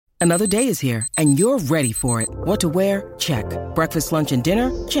Another day is here, and you're ready for it. What to wear? Check. Breakfast, lunch, and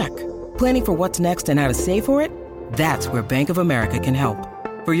dinner? Check. Planning for what's next and how to save for it? That's where Bank of America can help.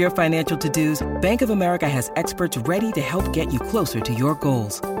 For your financial to-dos, Bank of America has experts ready to help get you closer to your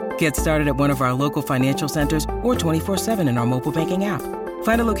goals. Get started at one of our local financial centers or 24/7 in our mobile banking app.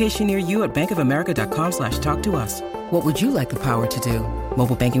 Find a location near you at bankofamerica.com/talktous. What would you like the power to do?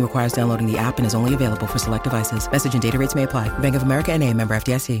 Mobile banking requires downloading the app and is only available for select devices. Message and data rates may apply. Bank of America N.A., member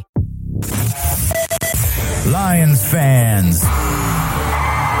FDIC. Lions fans,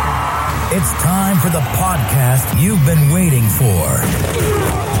 it's time for the podcast you've been waiting for.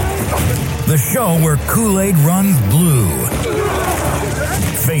 The show where Kool-Aid runs blue,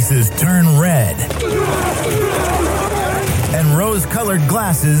 faces turn red, and rose-colored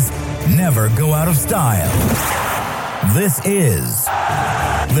glasses never go out of style. This is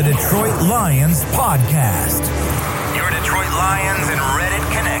the Detroit Lions Podcast. Your Detroit Lions and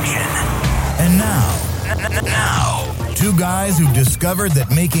Reddit connection. And now, two guys who discovered that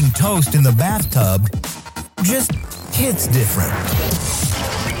making toast in the bathtub just hits different.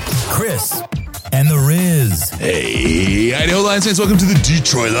 Chris and the Riz. Hey, Idaho Lions fans, welcome to the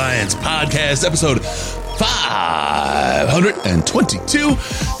Detroit Lions Podcast, episode 522,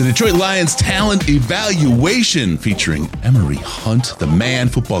 the Detroit Lions Talent Evaluation featuring Emory Hunt, the man,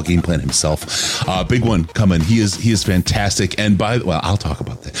 football game plan himself. Big one coming. He is fantastic. And I'll talk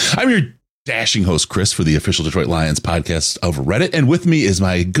about that. I'm your dashing host, Chris, for the official Detroit Lions podcast of Reddit. And with me is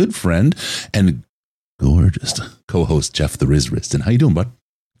my good friend and gorgeous co-host, Jeff the Riz Riston. How you doing, bud?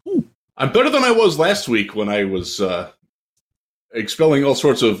 Ooh. I'm better than I was last week when I was expelling all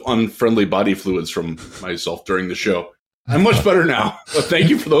sorts of unfriendly body fluids from myself during the show. I'm much better now. But thank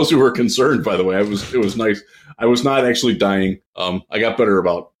you for those who were concerned, by the way. It was nice. I was not actually dying. I got better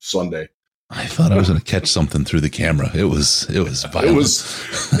about Sunday. I thought I was going to catch something through the camera. It was violent.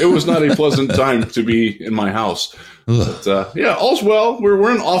 It was not a pleasant time to be in my house. But, yeah, all's well.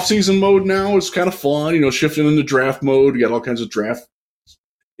 We're in off-season mode now. It's kind of fun, shifting into draft mode. We got all kinds of draft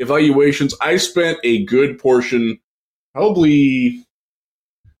evaluations. I spent a good portion, probably,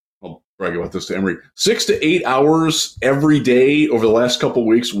 I'll brag about this to Emory, 6 to 8 hours every day over the last couple of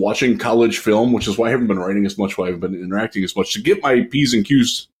weeks watching college film, which is why I haven't been writing as much, why I haven't been interacting as much, to get my P's and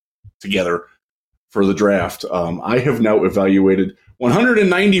Q's together for the draft. I have now evaluated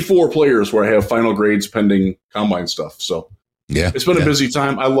 194 players where I have final grades pending combine stuff. So yeah, it's been a busy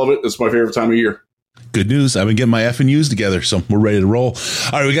time. I love it. It's my favorite time of year. Good news. I've been getting my F and U's together, so we're ready to roll.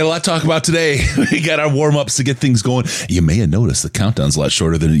 All right, we got a lot to talk about today. We got our warm-ups to get things going. You may have noticed the countdown's a lot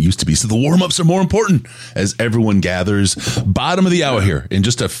shorter than it used to be, so the warm-ups are more important as everyone gathers. Bottom of the hour here. In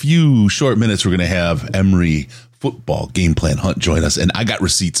just a few short minutes, we're going to have Emory football game plan Hunt join us, and I got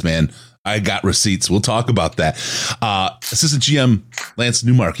receipts, man. I got receipts. We'll talk about that. Assistant GM Lance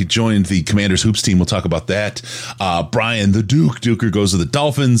Newmark, he joined the Commanders Hoops team. We'll talk about that. Brian the Duker goes to the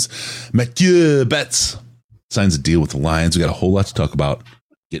Dolphins. Mathieu Betts signs a deal with the Lions. We got a whole lot to talk about.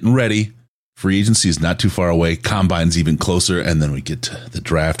 Getting ready. Free agency is not too far away. Combine's even closer. And then we get to the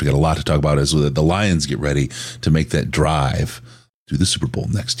draft. We got a lot to talk about as the Lions get ready to make that drive to the Super Bowl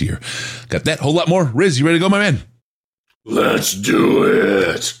next year. Got that whole lot more. Riz, you ready to go, my man? Let's do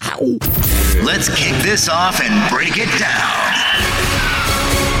it. Ow. Let's kick this off and break it down.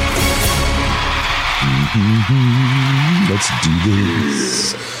 Let's do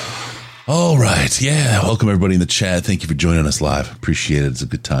this. All right. Yeah. Welcome everybody in the chat. Thank you for joining us live. Appreciate it. It's a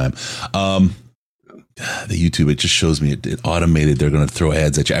good time. The YouTube, it just shows me it automated. They're going to throw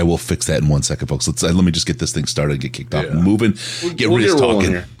ads at you. I will fix that in 1 second, folks. Let me just get this thing started, get kicked off and moving. Get Riz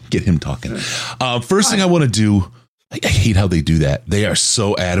talking. Get him talking. First thing I want to do, I hate how they do that. They are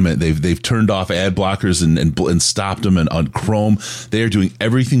so adamant. They've turned off ad blockers and stopped them, and on Chrome, they are doing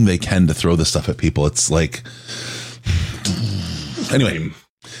everything they can to throw this stuff at people. It's like, anyway,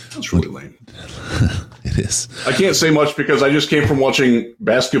 that's really lame. It is. I can't say much because I just came from watching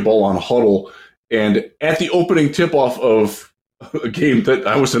basketball on Huddle, and at the opening tip-off of a game that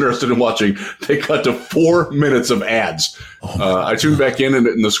I was interested in watching, they cut to 4 minutes of ads. I tuned back in, and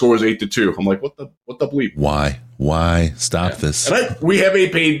the score was 8-2. I'm like, what the bleep? Why stop this? And we have a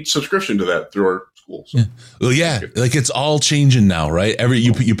paid subscription to that through our school. So. Yeah. Well, yeah, like it's all changing now, right?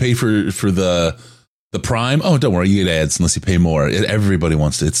 You pay for the Prime. Oh, don't worry, you get ads unless you pay more. Everybody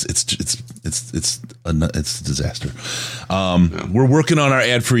wants to. It's a disaster. We're working on our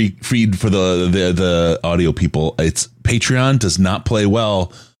ad free feed for the audio people. It's Patreon does not play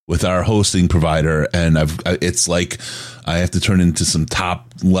well with our hosting provider, and it's like I have to turn into some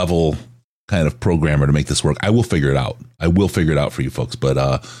top level kind of programmer to make this work. I will figure it out. For you folks,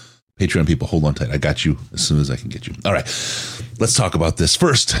 but Patreon people, hold on tight. I got you as soon as I can get you. All right, let's talk about this.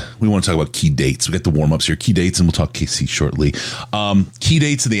 First, we want to talk about key dates. We got the warm-ups here, key dates, and we'll talk KC shortly. Key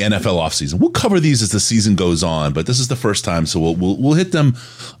dates of the NFL offseason. We'll cover these as the season goes on, but this is the first time, so we'll hit them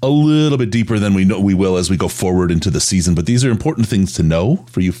a little bit deeper than we know we will as we go forward into the season. But these are important things to know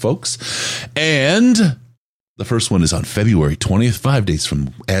for you folks. And the first one is on February 20th, 5 days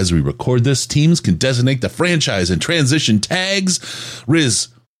from as we record this. Teams can designate the franchise and transition tags. Riz,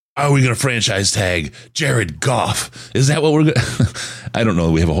 are we going to franchise tag Jared Goff? Is that what we're going to? I don't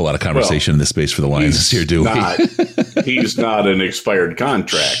know. We have a whole lot of conversation in this space for the Lions this year, do we? He's not an expired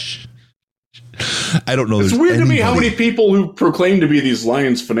contract. I don't know. It's weird to me how many people who proclaim to be these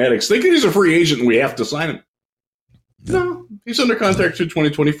Lions fanatics think he's a free agent and we have to sign him. No, he's under contract through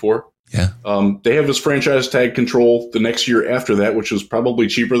 2024. Yeah. They have his franchise tag control the next year after that, which is probably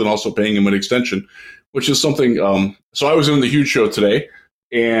cheaper than also paying him an extension, which is something. So I was in the Huge Show today,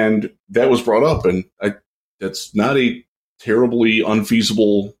 and that was brought up, and that's not a terribly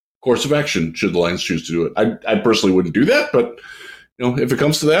unfeasible course of action should the Lions choose to do it. I personally wouldn't do that, but if it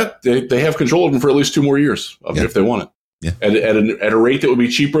comes to that, they have control of him for at least 2 more years if they want it. Yeah. At a rate that would be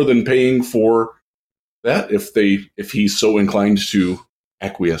cheaper than paying for that if he's so inclined to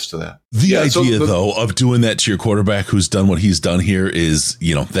acquiesce to that. The idea, though, of doing that to your quarterback who's done what he's done here is,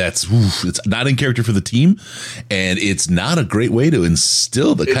 it's not in character for the team, and it's not a great way to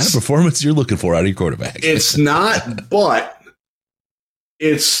instill the kind of performance you're looking for out of your quarterback. It's not, but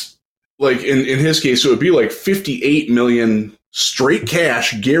it's like in his case, it would be like $58 million straight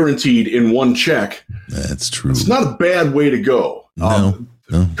cash guaranteed in one check. That's true. It's not a bad way to go. No.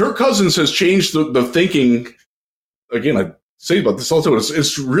 Kirk Cousins has changed the thinking. Again, I say about this all the time.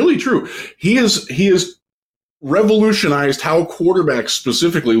 It's really true. He has revolutionized how quarterbacks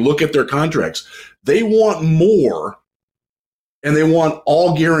specifically look at their contracts. They want more, and they want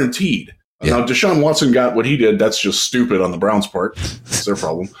all guaranteed. Yeah. Now, Deshaun Watson got what he did. That's just stupid on the Browns' part. That's their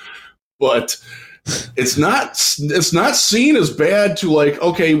problem. But it's not seen as bad to like,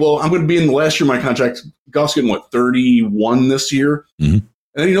 okay, well, I'm going to be in the last year of my contract. Goff's getting, 31 this year? Mm-hmm.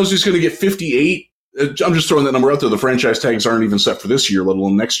 And he knows he's going to get 58. I'm just throwing that number out there. The franchise tags aren't even set for this year, let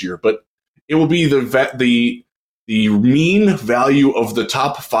alone next year. But it will be the mean value of the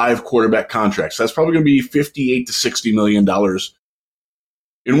top 5 quarterback contracts. That's probably going to be $58 to $60 million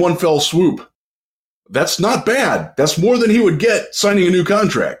in one fell swoop. That's not bad. That's more than he would get signing a new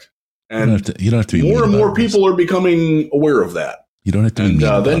contract. And you don't have to be more and more people are becoming aware of that. You don't have to be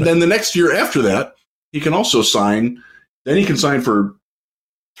and then the next year after that, he can also sign. Then he can sign for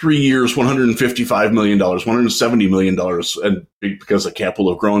 3 years, $155 million, $170 million, and because the cap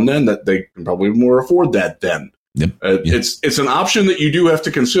will have grown then, that they can probably more afford that then. Yep. It's an option that you do have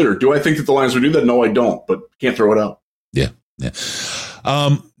to consider. Do I think that the Lions would do that? No, I don't, but can't throw it out. Yeah.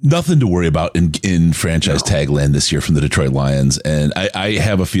 Nothing to worry about in franchise tag land this year from the Detroit Lions. And I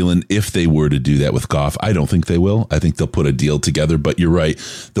have a feeling if they were to do that with Goff, I don't think they will. I think they'll put a deal together. But you're right.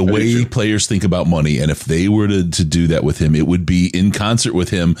 The way players think about money, and if they were to do that with him, it would be in concert with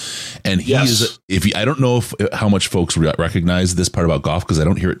him. And he is, I don't know how much folks recognize this part about Goff because I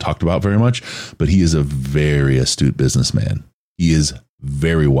don't hear it talked about very much, but he is a very astute businessman. He is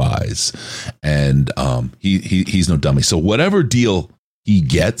very wise, and he's no dummy. So whatever deal he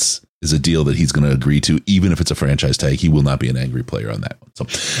gets is a deal that he's going to agree to, even if it's a franchise tag. He will not be an angry player on that one.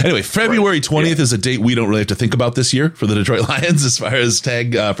 So anyway, February 20th is a date we don't really have to think about this year for the Detroit Lions as far as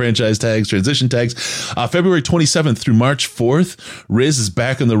franchise tags, transition tags. February 27th through March 4th, Riz is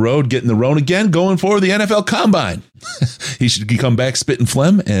back on the road, getting the roan again, going for the NFL Combine. He should come back spitting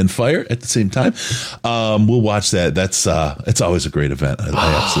phlegm and fire at the same time. We'll watch that. That's it's always a great event.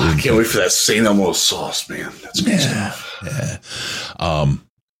 I absolutely can't wait for that St. Elmo's sauce, man. That's good stuff. Yeah.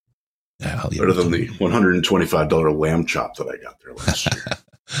 Better than the $125 lamb chop that I got there last year.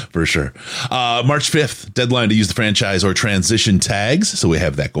 For sure. March 5th, deadline to use the franchise or transition tags. So we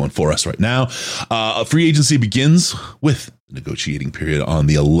have that going for us right now. Free agency begins with the negotiating period on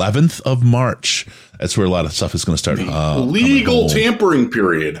the 11th of March. That's where a lot of stuff is going to start. Legal tampering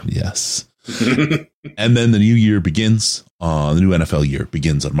period. Yes. And then the new year begins. The new NFL year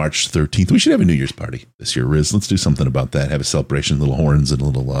begins on March 13th. We should have a New Year's party this year, Riz. Let's do something about that. Have a celebration, little horns and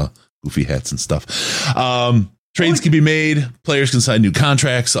little goofy hats and stuff. Trades can be made. Players can sign new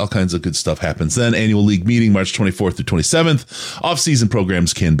contracts. All kinds of good stuff happens then. Annual league meeting, March 24th through 27th. Off-season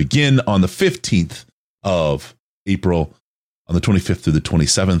programs can begin on the 15th of April. On the 25th through the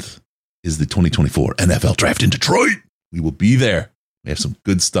 27th is the 2024 NFL Draft in Detroit. We will be there. We have some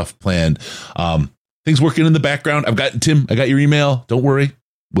good stuff planned. Things working in the background. I got your email. Don't worry.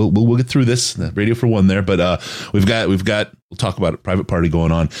 we'll get through this radio for one there, but we'll talk about a private party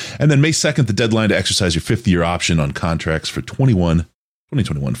going on. And then May 2nd, the deadline to exercise your 5th-year option on contracts for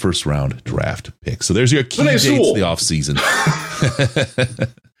 2021 first round draft pick. So there's your key dates of the off season.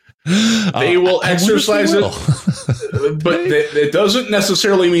 They will exercise it, but it doesn't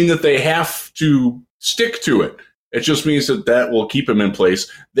necessarily mean that they have to stick to it. It just means that will keep them in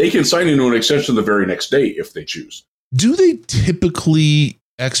place. They can sign into an extension the very next day if they choose. Do they typically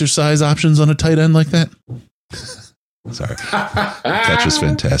exercise options on a tight end like that? Sorry. Catch was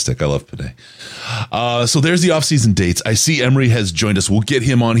fantastic. I love Panay. So there's the offseason dates. I see Emory has joined us. We'll get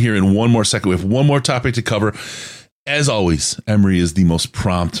him on here in one more second. We have one more topic to cover. As always, Emory is the most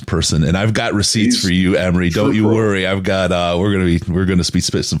prompt person, and I've got receipts for you, Emory. Don't you worry. I've got we're gonna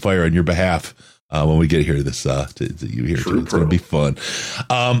spit some fire on your behalf when we get here to this to you here. It's gonna be fun.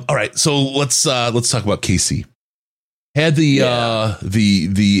 All right, so let's talk about KC. Had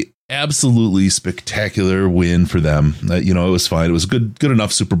the absolutely spectacular win for them. It was fine. It was good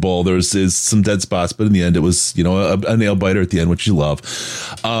enough Super Bowl. There was some dead spots, but in the end, it was a nail biter at the end, which you love.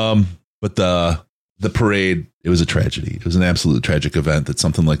 But the parade, it was a tragedy. It was an absolute tragic event that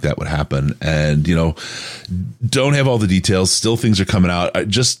something like that would happen. And don't have all the details. Still, things are coming out. I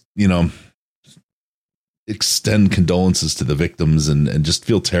just extend condolences to the victims and just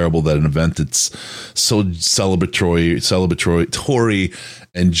feel terrible that an event that's so celebratory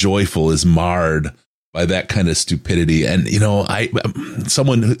and joyful is marred by that kind of stupidity. And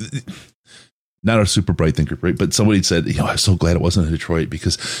someone not a super bright thinker, right? But somebody said, I'm so glad it wasn't in Detroit,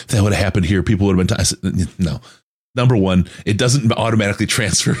 because if that would have happened here, people would have been. I said, no. Number one, it doesn't automatically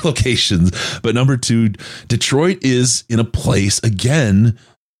transfer locations. But number two, Detroit is in a place, again,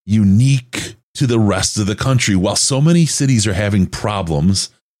 unique to the rest of the country. While so many cities are having problems,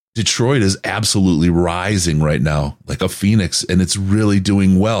 Detroit is absolutely rising right now, like a phoenix, and it's really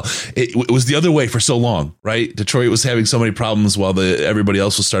doing well. It was the other way for so long, right? Detroit was having so many problems while everybody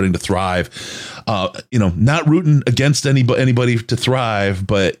else was starting to thrive. Not rooting against anybody to thrive,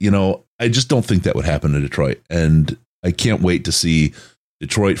 but I just don't think that would happen in Detroit, and I can't wait to see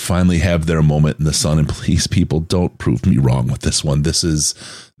Detroit finally have their moment in the sun. And please, people, don't prove me wrong with this one. This is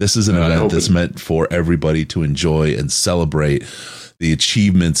an event that's meant for everybody to enjoy and celebrate the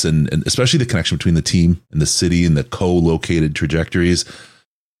achievements and especially the connection between the team and the city and the co-located trajectories.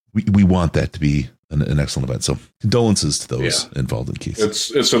 We want that to be an excellent event. So condolences to those involved in Keith.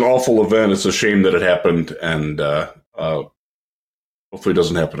 It's an awful event. It's a shame that it happened, and hopefully it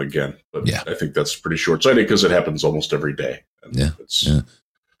doesn't happen again. But I think that's pretty short-sighted because it happens almost every day. And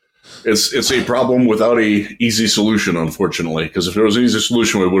it's a problem without a easy solution, unfortunately, because if there was an easy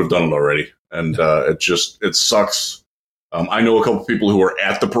solution, we would have done it already. And it sucks. I know a couple of people who were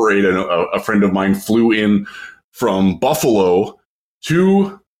at the parade, and a friend of mine flew in from Buffalo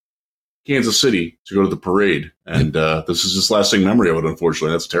to Kansas City to go to the parade. And this is his lasting memory of it,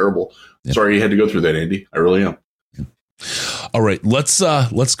 unfortunately. That's terrible. Sorry you had to go through that, Andy. I really am. All right, let's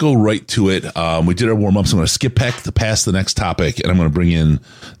go right to it. We did our warm-ups. I'm going to skip past the next topic, and I'm going to bring in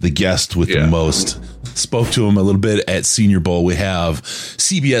the guest with the most. Spoke to him a little bit at Senior Bowl. We have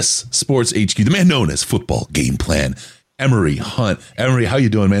CBS Sports HQ, the man known as Football Game Plan, Emory Hunt. Emory, how you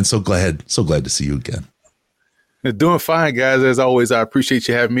doing, man? So glad to see you again. Doing fine, guys. As always, I appreciate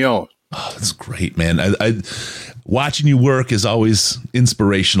you having me on. Oh, that's great, man. I watching you work is always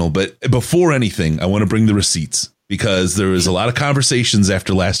inspirational. But before anything, I want to bring the receipts, because there was a lot of conversations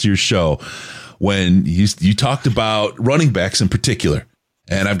after last year's show when you talked about running backs in particular.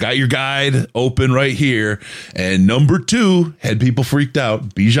 And I've got your guide open right here. And number 2 had people freaked out,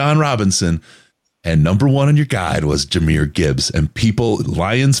 Bijan Robinson. And number 1 on your guide was Jahmyr Gibbs. And people,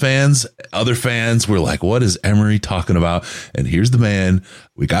 Lions fans, other fans were like, what is Emory talking about? And here's the man.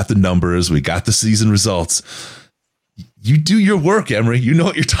 We got the numbers. We got the season results. You do your work, Emory. You know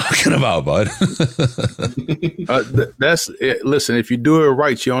what you're talking about, bud. That's it. Listen, if you do it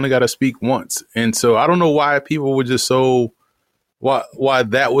right, you only got to speak once. And so I don't know why people were just why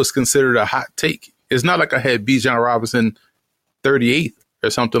that was considered a hot take. It's not like I had Bijan Robinson 38th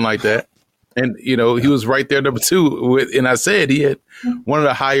or something like that. And, he was right there, number 2. And I said he had one of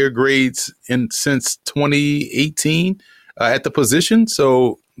the higher grades since 2018 at the position.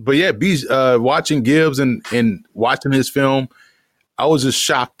 So, but yeah, watching Gibbs and watching his film, I was just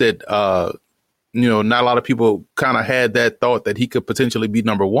shocked that, not a lot of people kind of had that thought that he could potentially be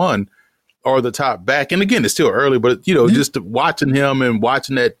number 1 or the top back. And again, it's still early, but, just watching him and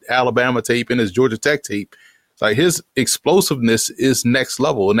watching that Alabama tape and his Georgia Tech tape, like his explosiveness is next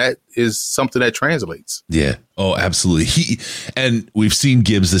level, and that is something that translates. Yeah. Oh, absolutely. And we've seen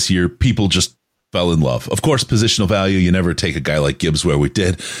Gibbs this year. People just fell in love. Of course, positional value, you never take a guy like Gibbs where we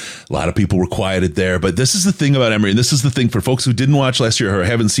did. A lot of people were quieted there, but this is the thing about Emory, and this is the thing for folks who didn't watch last year or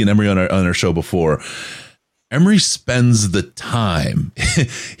haven't seen Emory on our show before. Emory spends the time.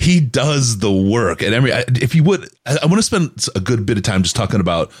 He does the work. And Emory, if you would, I want to spend a good bit of time just talking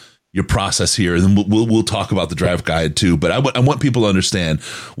about your process here, and then we'll talk about the draft guide too. But I want people to understand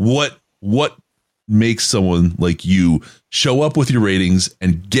what makes someone like you show up with your ratings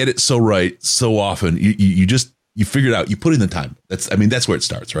and get it so right so often. You figure it out. You put in the time. That's where it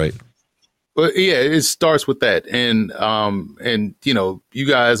starts, right? Well, yeah, it starts with that. And you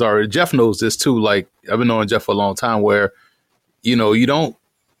guys Jeff knows this too. Like, I've been knowing Jeff for a long time, where, you don't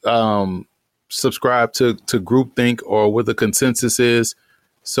subscribe to groupthink or what the consensus is.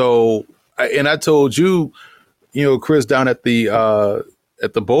 So, and I told you, Chris, down at the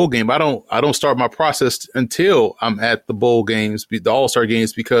bowl game, I don't start my process until I'm at the bowl games, the All-Star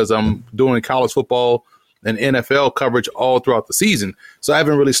games, because I'm doing college football and NFL coverage all throughout the season. So I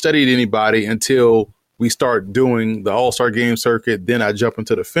haven't really studied anybody until we start doing the All-Star game circuit. Then I jump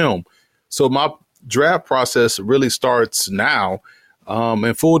into the film. So my draft process really starts now.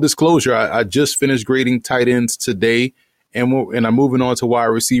 And full disclosure, I just finished grading tight ends today, and I'm moving on to wide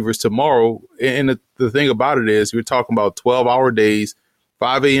receivers tomorrow. And the thing about it is, we're talking about 12-hour days,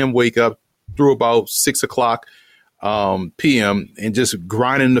 5 a.m. wake up through about 6 o'clock p.m. and just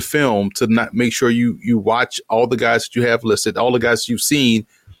grinding the film to not make sure you watch all the guys that you have listed, all the guys you've seen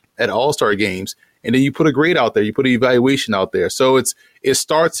at All-Star games, and then you put a grade out there, you put an evaluation out there. So it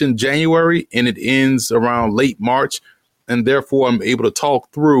starts in January and it ends around late March, and therefore I'm able to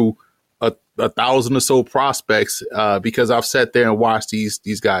talk through 1,000 or so prospects because I've sat there and watched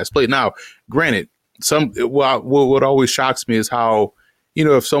these guys play. Now, granted, what always shocks me is how,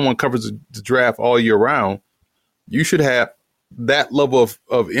 if someone covers the draft all year round, you should have that level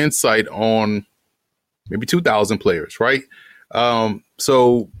of insight on maybe 2,000 players, right?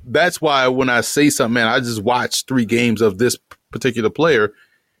 So that's why when I say something, man, I just watched 3 games of this particular player,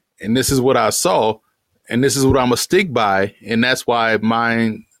 and this is what I saw, and this is what I'm going to stick by, and that's why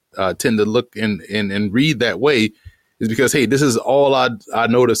mine tend to look and read that way, is because, hey, this is all I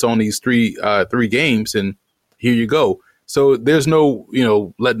noticed on these three games, and here you go. So there's no,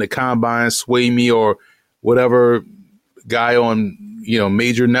 letting the combine sway me or whatever guy on,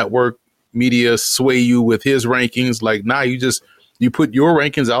 major network media sway you with his rankings. Like, nah, you put your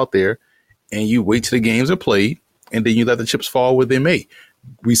rankings out there and you wait till the games are played, and then you let the chips fall where they may.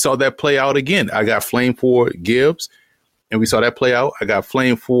 We saw that play out again. I got flamed for Gibbs, and we saw that play out. I got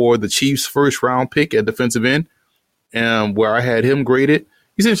flamed for the Chiefs' first round pick at defensive end, and where I had him graded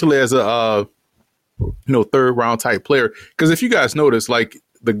essentially as a third round type player. Because if you guys notice, like,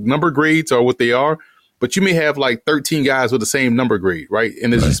 the number grades are what they are, but you may have like 13 guys with the same number grade, right?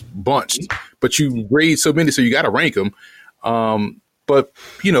 And it's just bunched, but you grade so many, so you got to rank them. But,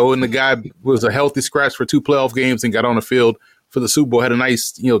 and the guy was a healthy scratch for 2 playoff games and got on the field for the Super Bowl, had a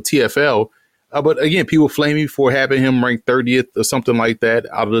nice, TFL. But again, people flame me for having him ranked 30th or something like that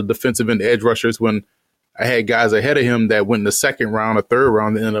out of the defensive end edge rushers, when I had guys ahead of him that went in the second round or third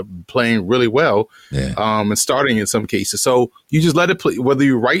round and ended up playing really well, and starting in some cases. So you just let it play, whether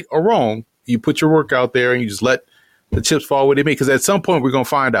you're right or wrong. You put your work out there and you just let the chips fall where they may, because at some point we're going to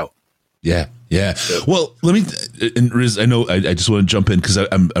find out. Yeah. Well, let me, and Riz, I know I just want to jump in because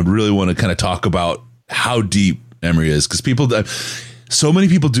I really want to kind of talk about how deep Emory is, because so many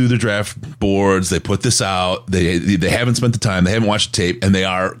people do their draft boards. They put this out. They haven't spent the time. They haven't watched the tape, and they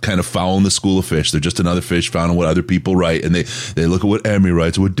are kind of following the school of fish. They're just another fish following what other people write, and they look at what Emory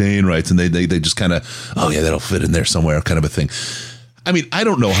writes, what Dane writes, and they just kind of, oh yeah, that'll fit in there somewhere, kind of a thing. I mean, I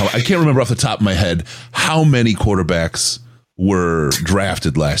don't know I can't remember off the top of my head how many quarterbacks were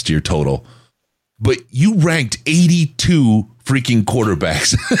drafted last year total, but you ranked 82 freaking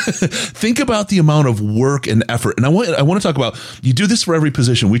quarterbacks. Think about the amount of work and effort. And I want to talk about, you do this for every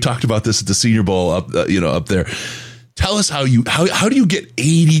position. We talked about this at the Senior Bowl up there. Tell us how do you get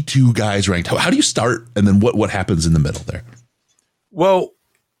 82 guys ranked? How do you start? And then what happens in the middle there? Well,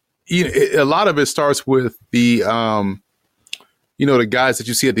 a lot of it starts with the, the guys that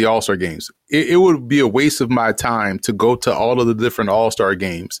you see at the All-Star games. It would be a waste of my time to go to all of the different All-Star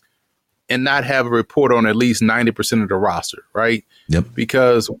games and not have a report on at least 90% of the roster, right? Yep.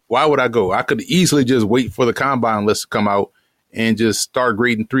 Because why would I go? I could easily just wait for the combine list to come out and just start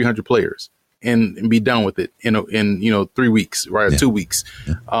grading 300 players and be done with it in 3 weeks, right? Yeah. 2 weeks.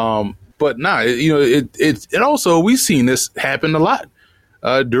 Yeah. But it also, we've seen this happen a lot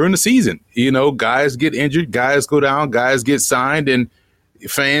during the season. Guys get injured, guys go down, guys get signed, and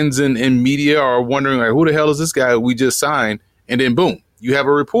fans and media are wondering, like, who the hell is this guy we just signed? And then boom, you have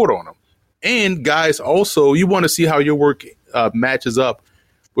a report on him. And guys, also, you want to see how your work matches up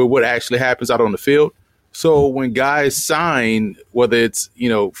with what actually happens out on the field. So when guys sign, whether it's,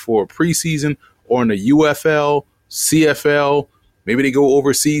 for preseason or in the UFL, CFL, maybe they go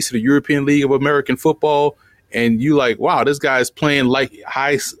overseas to the European League of American Football, and you like, wow, this guy's playing like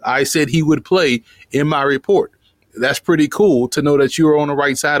I said he would play in my report. That's pretty cool to know that you're on the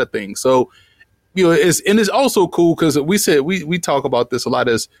right side of things. So, it's also cool because we talk about this a lot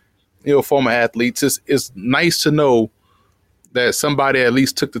as, former athletes. It's nice to know that somebody at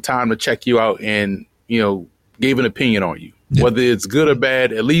least took the time to check you out and, gave an opinion on you, whether it's good or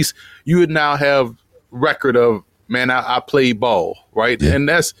bad. At least you would now have record of, man, I played ball, right? Yeah. And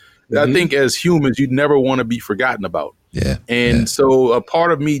that's, I think as humans, you'd never want to be forgotten about. Yeah. And so a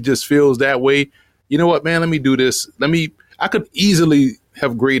part of me just feels that way. You know what, man, let me do this. I could easily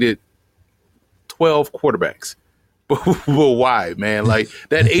have graded 12 quarterbacks. But why, man? Like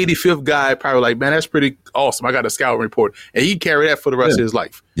that 85th guy probably like, man, that's pretty awesome. I got a scouting report. And he carry that for the rest of his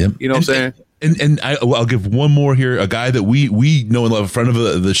life. Yep. You know what I'm saying? And I'll give one more here, a guy that we know and love, a friend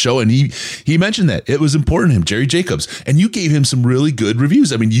of the show, and he mentioned that it was important to him, Jerry Jacobs, and you gave him some really good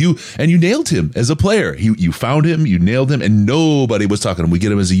reviews. I mean, you nailed him as a player. You found him, you nailed him, and nobody was talking to him. We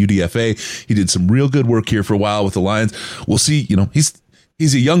get him as a UDFA. He did some real good work here for a while with the Lions. We'll see.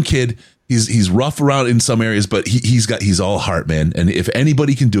 He's a young kid. He's rough around in some areas, but he's all heart, man. And if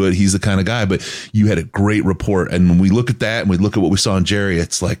anybody can do it, he's the kind of guy. But you had a great report, and when we look at that and we look at what we saw in Jerry,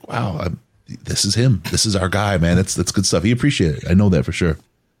 it's like, wow. This is him. This is our guy, man. That's good stuff. He appreciated it. I know that for sure.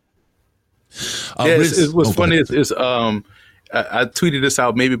 What's funny is I tweeted this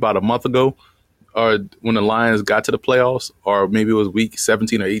out maybe about a month ago, or when the Lions got to the playoffs, or maybe it was week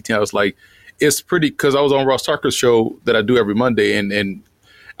 17 or 18. I was like, it's pretty, because I was on Ross Tucker's show that I do every Monday, and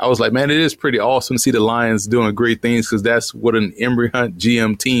I was like, man, it is pretty awesome to see the Lions doing great things, because that's what an Emory Hunt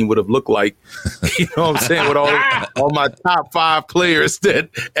GM team would have looked like. You know what I'm saying? With all my top 5 players that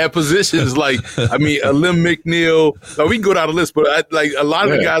at positions like, I mean, Alim McNeil. We can go down the list, but a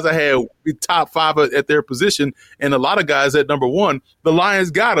lot of the guys I had be top 5 at their position, and a lot of guys at number 1. The Lions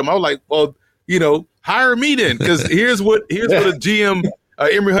got them. I was like, well, hire me then, because here's what a GM.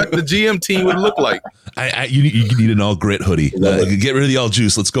 Emory Hunt, the GM team would look like. You need an all grit hoodie. Get rid of the all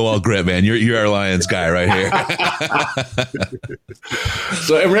juice. Let's go all grit, man. You're our Lions guy right here.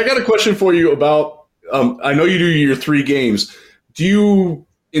 So, Emory, I got a question for you about. I know you do your 3 games. Do you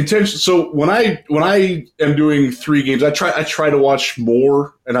So when I am doing 3 games, I try to watch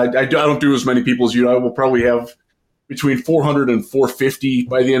more, and I don't do as many people as you. I will probably have between 400 and 450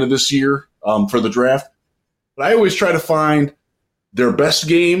 by the end of this year for the draft. But I always try to find their best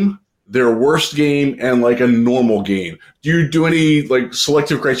game, their worst game, and like a normal game. Do you do any like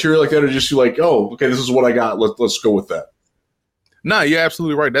selective criteria like that, or just you like, oh, okay, this is what I got. Let's go with that? No, you're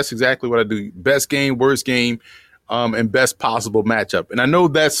absolutely right. That's exactly what I do. Best game, worst game, and best possible matchup. And I know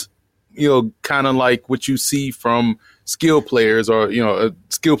that's, kind of like what you see from skill players or,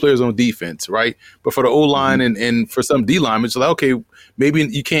 skill players on defense, right? But for the O-line and for some D-line, it's like, okay, maybe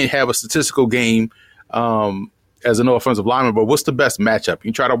you can't have a statistical game as an offensive lineman, but what's the best matchup?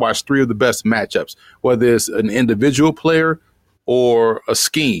 You try to watch 3 of the best matchups, whether it's an individual player or a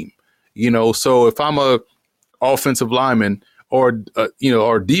scheme, So if I'm a offensive lineman or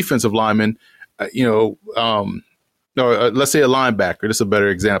defensive lineman, let's say a linebacker. This is a better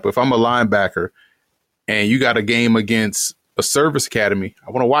example. If I'm a linebacker and you got a game against a service academy, I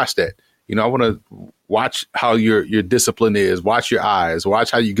want to watch that. I want to watch how your discipline is, watch your eyes,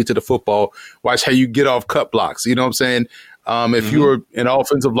 watch how you get to the football, watch how you get off cut blocks. You know what I'm saying? If you were an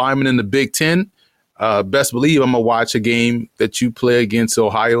offensive lineman in the Big Ten, best believe I'm going to watch a game that you play against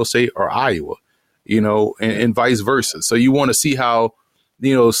Ohio State or Iowa, and vice versa. So you want to see how,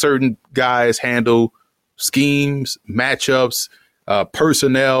 certain guys handle schemes, matchups,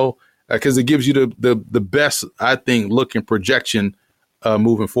 personnel, because it gives you the best, I think, look and projection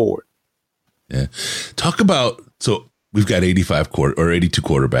moving forward. Yeah. Talk about, so we've got 82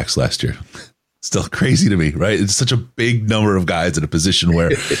 quarterbacks last year. Still crazy to me, right? It's such a big number of guys in a position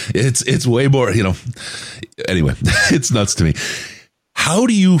where it's way more, anyway, it's nuts to me. How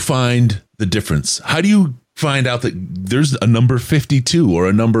do you find the difference? How do you find out that there's a number 52 or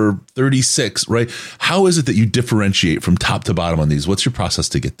a number 36, right? How is it that you differentiate from top to bottom on these? What's your process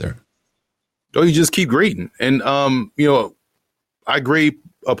to get there? Oh, you just keep grading. And, I grade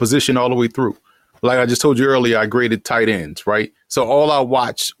a position all the way through. Like I just told you earlier, I graded tight ends, right? So all I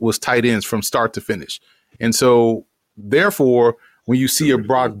watched was tight ends from start to finish. And so therefore, when you see a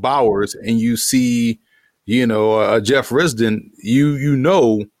Brock Bowers and you see, a Jeff Risdon, you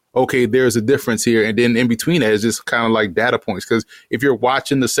know okay, there's a difference here. And then in between that is just kind of like data points. Because if you're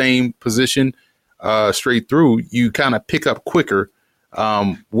watching the same position straight through, you kind of pick up quicker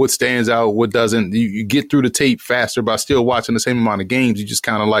what stands out, what doesn't. You get through the tape faster by still watching the same amount of games. You just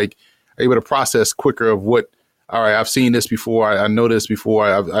kind of like are able to process quicker of what, all right, I've seen this before. I know this before.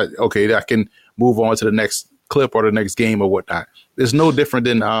 Okay, I can move on to the next clip or the next game or whatnot. It's no different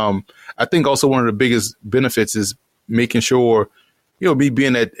than I think also one of the biggest benefits is making sure, me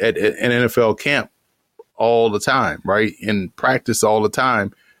being at an NFL camp all the time, right? And practice all the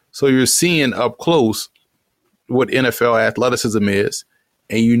time. So you're seeing up close what NFL athleticism is,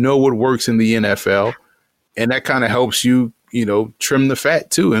 and you know what works in the NFL. And that kind of helps you, trim the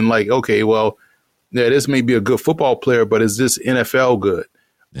fat too. And like, okay, well, yeah, this may be a good football player, but is this NFL good?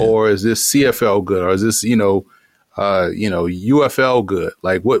 Yeah. Or is this CFL good? Or is this, UFL good?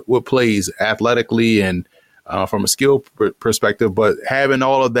 Like what plays athletically and from a skill perspective, but having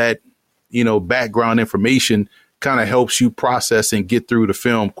all of that, background information kind of helps you process and get through the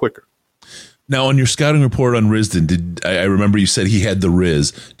film quicker. Now, on your scouting report on Risden, I remember you said he had the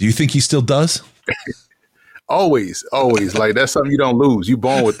Riz. Do you think he still does? Always. Like, that's something you don't lose. You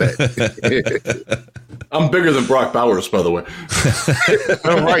born with that. I'm bigger than Brock Bowers, by the way.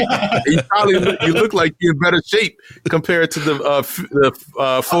 All right. You look like you're in better shape compared to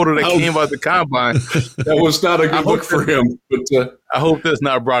the photo that came out the combine. That was not a good look for him. But I hope that's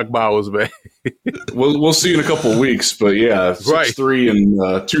not Brock Bowers, man. We'll see in a couple of weeks. But yeah, 6'3"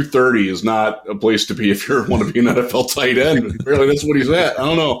 and 230 is not a place to be if you want to be an NFL tight end. Apparently, that's what he's at. I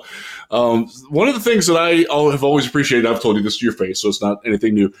don't know. One of the things that I have always appreciated, I've told you this to your face, so it's not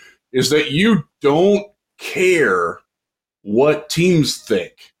anything new, is that you don't care what teams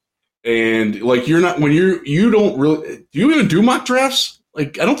think. And like, you're not, when you don't really, do you even do mock drafts?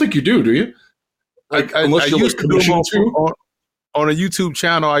 Like, I don't think you do you? Like, unless you're like commissioned to. On a YouTube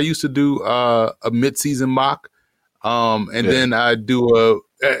channel, I used to do a midseason mock. Then I do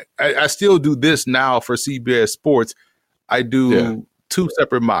I still do this now for CBS Sports. I do two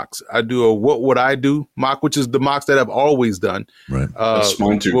separate mocks. I do a what would I do mock, which is the mocks that I've always done. Right. That's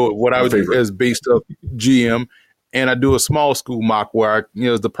mine too. What I would do is based off GM, and I do a small school mock where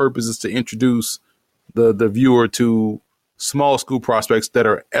the purpose is to introduce the viewer to small school prospects that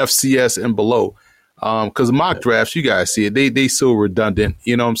are FCS and below. Because mock drafts, you guys see it, they so redundant.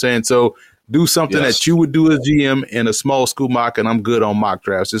 You know what I'm saying? So do something that you would do as GM in a small school mock, and I'm good on mock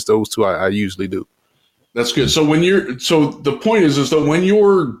drafts. Just those two I usually do. That's good. So the point is that when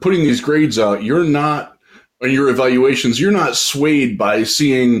you're putting these grades out, you're not, on your evaluations, you're not swayed by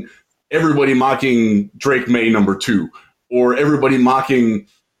seeing everybody mocking Drake May #2 or everybody mocking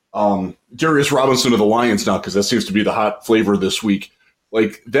Darius Robinson of the Lions now, because that seems to be the hot flavor this week.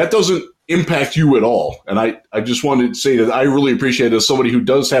 Like, that doesn't impact you at all. And I just wanted to say that I really appreciate it as somebody who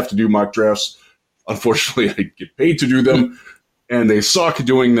does have to do mock drafts. Unfortunately, I get paid to do them. And they suck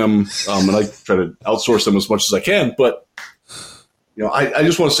doing them, and I try to outsource them as much as I can. But I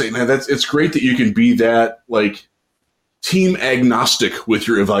just want to say, man, it's great that you can be that like team agnostic with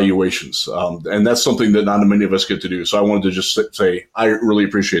your evaluations, and that's something that not many of us get to do. So I wanted to just say I really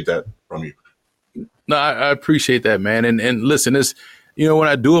appreciate that from you. No, I appreciate that, man. And listen, it's when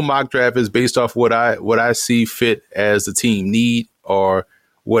I do a mock draft, it's based off what I see fit as the team need or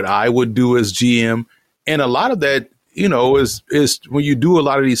what I would do as GM, and a lot of that. Is when you do a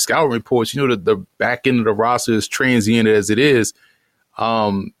lot of these scouting reports, the back end of the roster is transient as it is.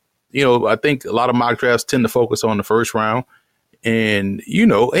 I think a lot of mock drafts tend to focus on the first round, and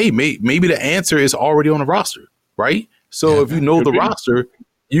hey, maybe the answer is already on the roster, right? So if you know the roster,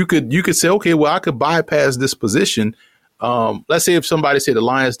 you could say, okay, well, I could bypass this position. Let's say if somebody said the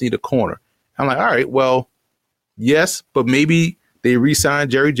Lions need a corner, I'm like, all right, well, yes, but maybe they re-sign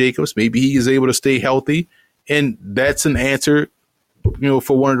Jerry Jacobs, maybe he is able to stay healthy. And that's an answer,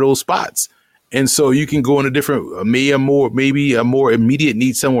 for one of those spots. And so you can go in a different, maybe a more immediate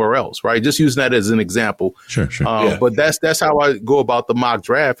need somewhere else, right? Just using that as an example. Sure. But that's how I go about the mock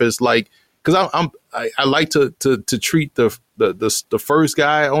draft. It's like, because I like to treat the first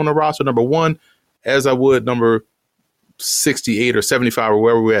guy on the roster, number one, as I would number 68 or 75 or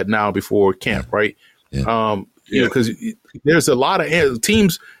wherever we're at now before camp, right? Yeah. Because there's a lot of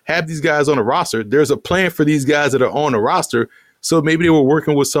teams have these guys on the roster. There's a plan for these guys that are on the roster. So maybe they were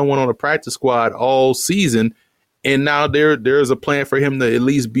working with someone on a practice squad all season, and now there's a plan for him to at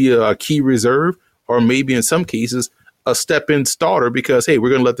least be a key reserve, or maybe in some cases a step-in starter because, hey, we're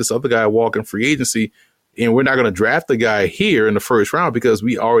going to let this other guy walk in free agency, and we're not going to draft the guy here in the first round because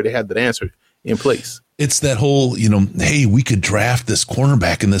we already had that answer. in place. It's that whole, hey, we could draft this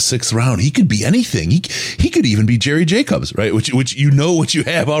cornerback in the 6th round. He could be anything. He could even be Jerry Jacobs, right? Which what you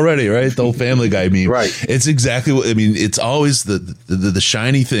have already, right? The whole Family Guy meme. Right. It's exactly what, it's always the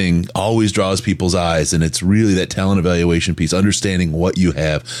shiny thing always draws people's eyes. And it's really that talent evaluation piece, understanding what you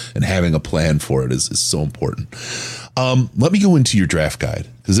have and having a plan for it is so important. Let me go into your draft guide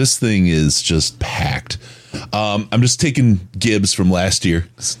because this thing is just packed. I'm just taking Gibbs from last year.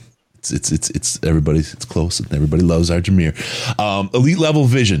 It's everybody's, it's close and everybody loves our Jameer. Elite level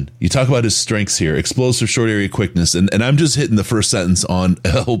vision. You talk about his strengths here, explosive short area quickness. And I'm just hitting the first sentence on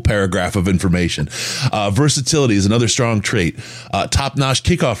a whole paragraph of information. Versatility is another strong trait. Top notch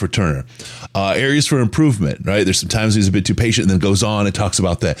kickoff returner. Areas for improvement, right? There's sometimes he's a bit too patient and then goes on and talks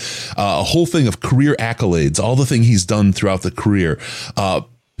about that. A whole thing of career accolades, all the thing he's done throughout the career.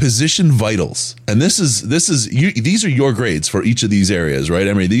 Position vitals. And this is you, these are your grades for each of these areas, right?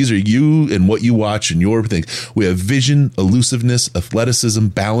 I mean, these are you and what you watch and your things. We have vision, elusiveness, athleticism,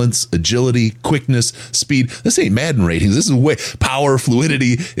 balance, agility, quickness, speed. This ain't Madden ratings. This is way power,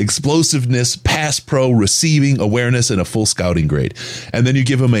 fluidity, explosiveness, pass pro, receiving, awareness, and a full scouting grade. And then you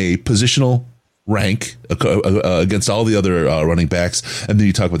give them a positional rank against all the other running backs, and then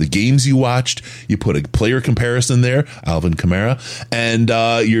you talk about the games you watched. You put a player comparison there, Alvin Kamara, and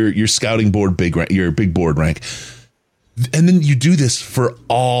your scouting board your big board rank, and then you do this for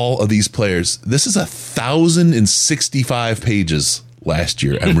all of these players. This is 1,065 pages last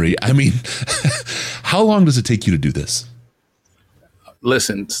year, Emory. I mean, how long does it take you to do this?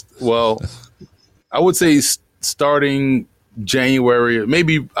 Listen, well, I would say starting January,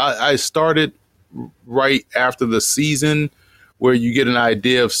 maybe I started right after the season, where you get an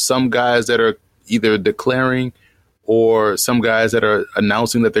idea of some guys that are either declaring or some guys that are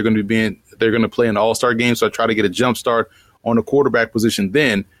announcing that they're going to play an all-star game. So I try to get a jump start on the quarterback position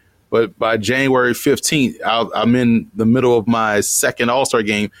then. But by January 15th, I'm in the middle of my second all-star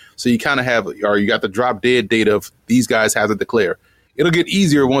game. So you kind of have, or you got the drop dead date of these guys have to declare. It'll get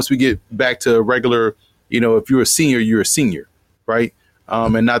easier once we get back to regular, if you're a senior, right?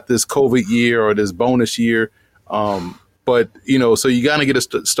 And not this COVID year or this bonus year. But, so you got to get a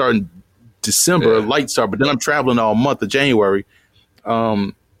start in December, a light start, but then I'm traveling all month of January.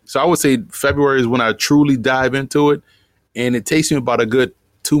 So I would say February is when I truly dive into it. And it takes me about a good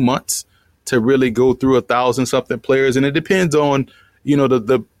 2 months to really go through 1,000-something players. And it depends on,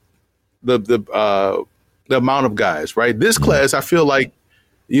 the amount of guys, right? This class, I feel like,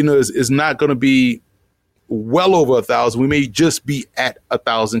 is not going to be well over 1,000. We may just be at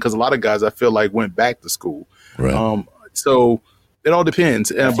 1,000 because a lot of guys I feel like went back to school. Right. So it all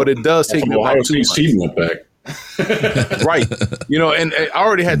depends, but it does take me about 2 months. Went back. Right. And I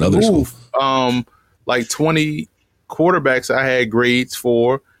already had Another to move like 20 quarterbacks I had grades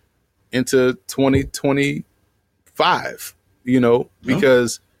for into 2025,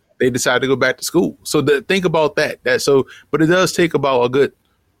 because they decided to go back to school. So think about that. But it does take about a good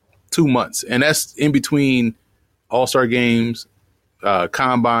 2 months, and that's in between all-star games,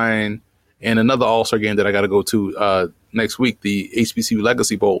 combine, and another all-star game that I got to go to next week, the HBCU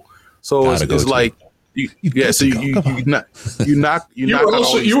Legacy Bowl. So it's like, you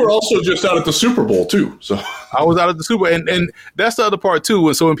were also just out at the Super Bowl too. So I was out at the Super Bowl, and that's the other part too.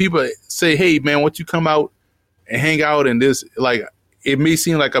 And so when people say, "Hey, man, why don't you come out and hang out?" and this, like, it may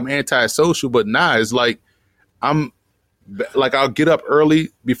seem like I'm antisocial, but nah, it's like I'll get up early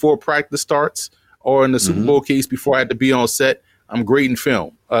before practice starts, or in the Super Bowl case, before I had to be on set, I'm grading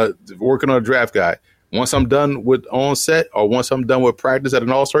film, working on a draft guide. Once I'm done with on set, or once I'm done with practice at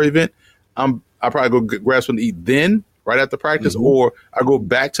an all-star event, I probably go grab something to eat then, right after practice, or I go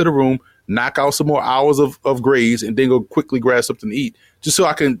back to the room, knock out some more hours of grades, and then go quickly grab something to eat, just so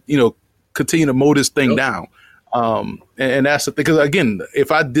I can, continue to mow this thing down. And that's the thing, because again,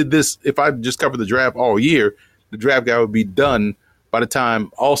 if I just covered the draft all year, the draft guy would be done by the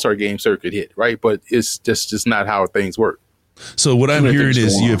time All-Star game circuit hit, right? But it's just not how things work. So what I'm hearing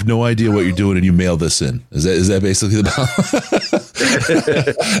is you have no idea what you're doing and you mail this in. Is that basically the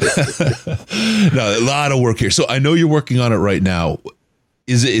No, a lot of work here. So I know you're working on it right now.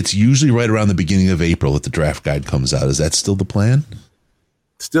 It's usually right around the beginning of April that the draft guide comes out. Is that still the plan?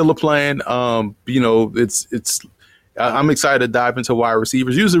 Still a plan. It's I'm excited to dive into wide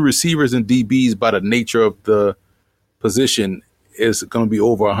receivers. Usually receivers and DBs, by the nature of the position, is going to be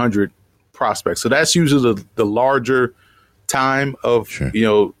over 100 prospects. So that's usually the larger time of,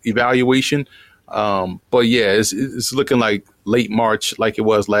 evaluation. But yeah, it's looking like late March, like it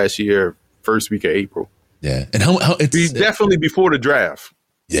was last year, first week of April. Yeah. And how it's definitely before the draft.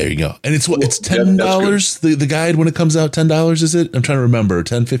 There you go. And it's $10, the guide when it comes out, $10, is it? I'm trying to remember,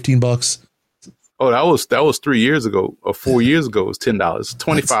 $10, $15. Oh, that was 3 years ago or 4 years ago. It was $10,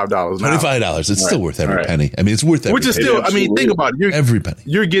 $25 now. $25. It's still worth every penny. I mean, it's worth every Which is penny. still, I mean, think about it. Every penny.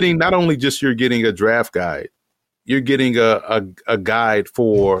 You're getting not only just you're getting a draft guide, you're getting a guide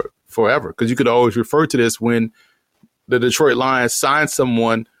for forever, because you could always refer to this when the Detroit Lions signed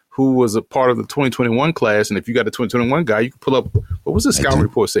someone who was a part of the 2021 class, and if you got a 2021 guy, you can pull up what was the scout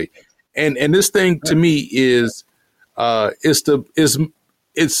report say. And this thing to me is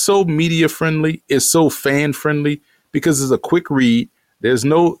it's so media friendly, it's so fan friendly, because it's a quick read. There's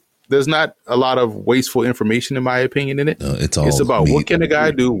not a lot of wasteful information, in my opinion, in it. No, it's about what can the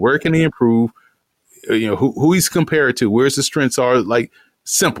guy do, where can he improve, who he's compared to, where's the strengths are, like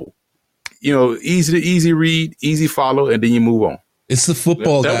simple, easy read, easy follow, and then you move on. It's the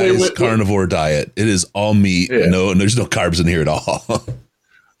football guy's carnivore diet. It is all meat. Yeah. No, and there's no carbs in here at all.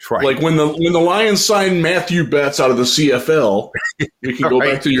 Right. Like when the Lions signed Matthew Betts out of the CFL, we can go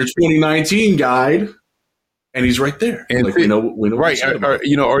back to your 2019 guide, and he's right there. And like we know right.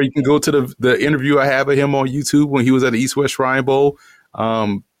 Or you can go to the interview I have of him on YouTube when he was at the East West Shrine Bowl.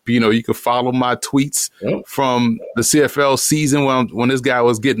 You can follow my tweets from the CFL season when this guy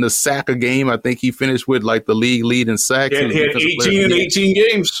was getting a sack a game. I think he finished with like the league lead in sacks. Yeah, he had 18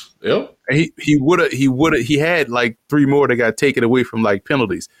 games. Yep. He had like 3 more that got taken away from like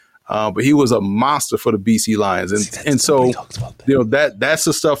penalties. But he was a monster for the BC Lions. So that's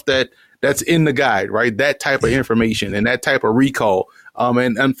the stuff that's in the guide, right? That type of information and that type of recall.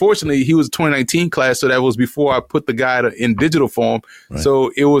 And unfortunately, he was a 2019 class, so that was before I put the guide in digital form. Right.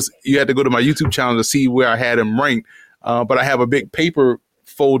 So you had to go to my YouTube channel to see where I had him ranked. But I have a big paper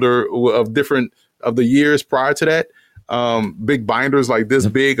folder of different of the years prior to that. Big binders like this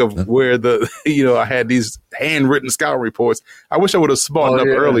big of where I had these handwritten scout reports. I wish I would have spawned up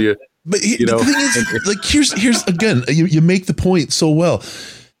earlier. But the thing is, like, here's again, you make the point so well.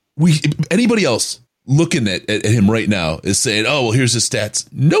 Anybody else looking at him right now is saying, oh, well, here's his stats.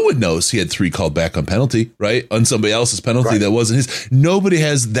 No one knows he had 3 called back on penalty, right? On somebody else's penalty that wasn't his. Nobody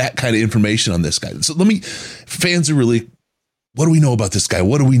has that kind of information on this guy. So fans are really, what do we know about this guy?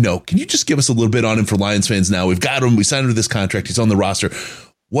 What do we know? Can you just give us a little bit on him for Lions fans now? We've got him. We signed him to this contract. He's on the roster.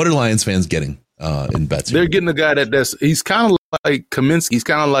 What are Lions fans getting in bets? They're getting a guy he's kind of like Kaminsky. He's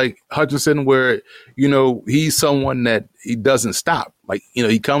kind of like Hutchinson, where, he's someone that he doesn't stop. Like,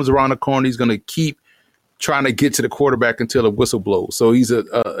 he comes around the corner. He's going to keep trying to get to the quarterback until the whistle blows. So he's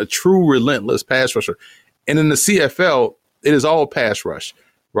a true relentless pass rusher. And in the CFL, it is all pass rush,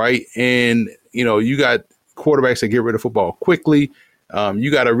 right? And, you got quarterbacks that get rid of football quickly.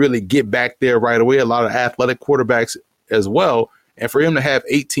 You got to really get back there right away. A lot of athletic quarterbacks as well. And for him to have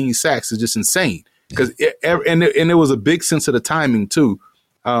 18 sacks is just insane. Because it was a big sense of the timing too,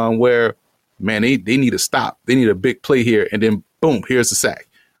 where, man, they need to stop. They need a big play here, and then boom, here's the sack,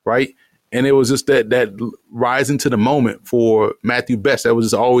 right? And it was just that rising to the moment for Matthew Betts. That was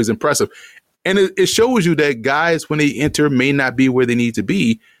just always impressive. And it shows you that guys, when they enter, may not be where they need to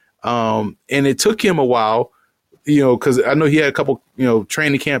be. And it took him a while, because I know he had a couple,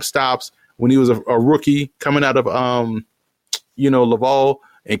 training camp stops when he was a rookie coming out of, Laval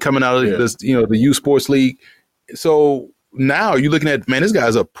and coming out of this, the U Sports League. So now you're looking at, man, this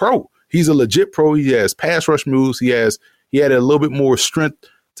guy's a pro. He's a legit pro. He has pass rush moves. He had a little bit more strength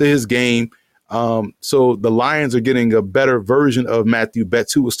to his game. So the Lions are getting a better version of Matthew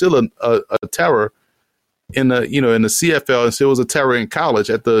Betts, who was still a terror in the CFL, and still was a terror in college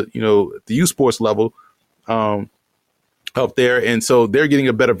at the U Sports level up there. And so they're getting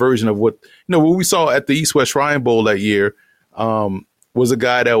a better version of what we saw at the East West Shrine Bowl that year. Was a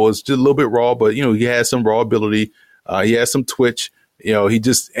guy that was just a little bit raw, but he had some raw ability. He had some twitch. He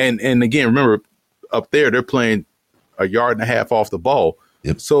just and again, remember up there they're playing a yard and a half off the ball.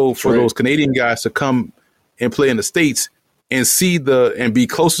 Yep. So for those Canadian guys to come and play in the States and and be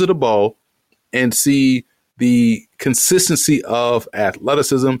closer to the ball and see the consistency of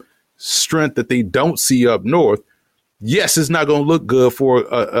athleticism, strength that they don't see up north. Yes, it's not going to look good for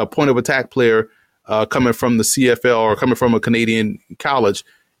a point of attack player coming from the CFL or coming from a Canadian college,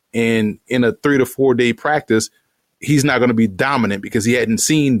 and in a 3 to 4 day practice, he's not going to be dominant because he hadn't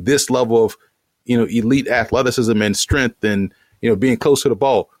seen this level of, elite athleticism and strength and, being close to the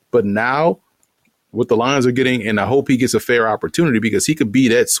ball. But now what the Lions are getting, and I hope he gets a fair opportunity because he could be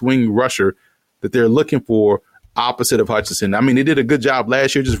that swing rusher that they're looking for opposite of Hutchinson. I mean, they did a good job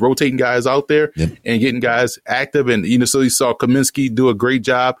last year just rotating guys out there and getting guys active. And, so you saw Kaminsky do a great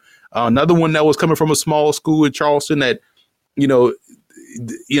job. Another one that was coming from a small school in Charleston that, didn't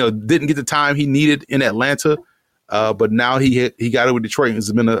get the time he needed in Atlanta. But now he got it with Detroit and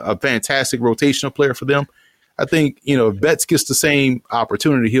has been a fantastic rotational player for them. I think, if Betts gets the same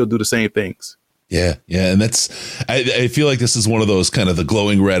opportunity, he'll do the same things. Yeah. And I feel like this is one of those kind of the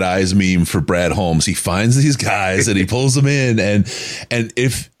glowing red eyes meme for Brad Holmes. He finds these guys and he pulls them in. And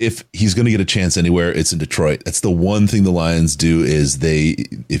if he's going to get a chance anywhere, it's in Detroit. That's the one thing the Lions do is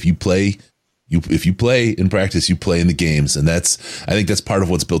if you play in practice, you play in the games. And I think that's part of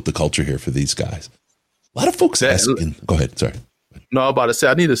what's built the culture here for these guys. A lot of folks asking. Go ahead. Sorry. No, I'm about to say,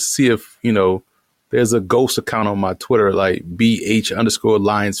 I need to see if, there's a ghost account on my Twitter, like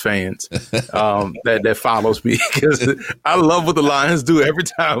BH_Lions fans, that follows me because I love what the Lions do every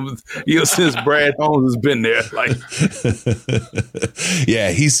time. Since Brad Holmes has been there, like,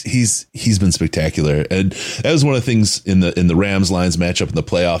 yeah, he's been spectacular, and that was one of the things in the Rams Lions matchup in the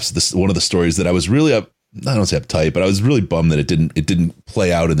playoffs. One of the stories that I was really I don't say uptight, but I was really bummed that it didn't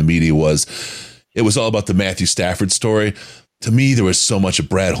play out in the media. It was all about the Matthew Stafford story. To me, there was so much a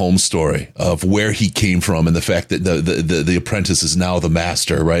Brad Holmes story of where he came from and the fact that the apprentice is now the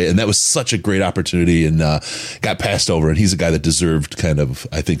master, right? And that was such a great opportunity and got passed over. And he's a guy that deserved kind of,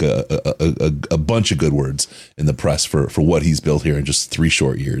 I think, a bunch of good words in the press for what he's built here in just 3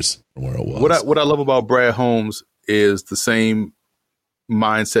 short years from where it was. What I love about Brad Holmes is the same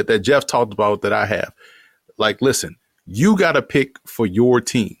mindset that Jeff talked about that I have. Like, listen, you got to pick for your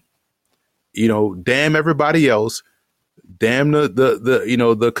team. Damn everybody else. Damn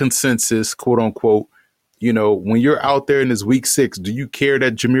the consensus, quote unquote. When you're out there in this week 6, do you care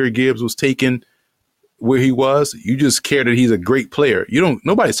that Jahmyr Gibbs was taken where he was? You just care that he's a great player.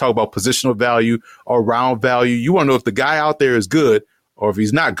 Nobody's talking about positional value or round value. You want to know if the guy out there is good or if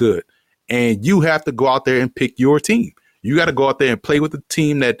he's not good. And you have to go out there and pick your team. You got to go out there and play with the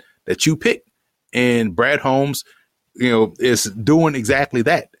team that you pick. And Brad Holmes, is doing exactly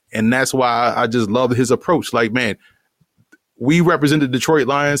that. And that's why I just love his approach. Like, man, we represent the Detroit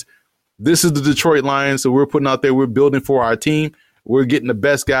Lions. This is the Detroit Lions. So we're putting out there, we're building for our team. We're getting the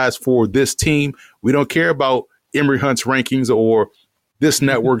best guys for this team. We don't care about Emory Hunt's rankings or this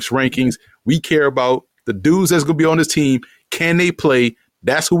network's rankings. We care about the dudes that's going to be on this team. Can they play?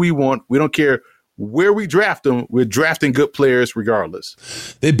 That's who we want. We don't care where we draft them. We're drafting good players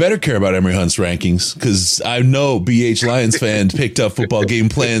regardless. They better care about Emory Hunt's rankings because I know BH Lions fan picked up Football Game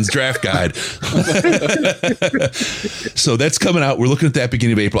Plan's draft guide. So that's coming out. We're looking at that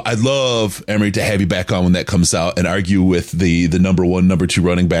beginning of April. I'd love, Emory, to have you back on when that comes out and argue with the number 1, number 2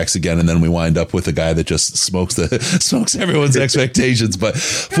 running backs again. And then we wind up with a guy that just smokes everyone's expectations. But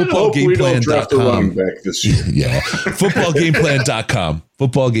footballgameplan.com. Back this year. Yeah. Footballgameplan.com.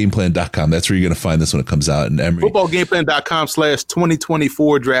 Footballgameplan.com. That's where you're going to find this when it comes out. And Emory.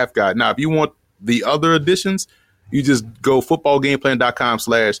 Footballgameplan.com/2024 draft guide. Now, if you want the other editions, you just go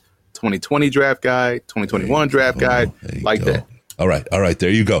footballgameplan.com/2020 draft guide, 2021 draft guide, like that. All right.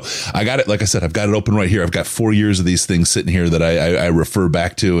 There you go. I got it. Like I said, I've got it open right here. I've got 4 years of these things sitting here that I refer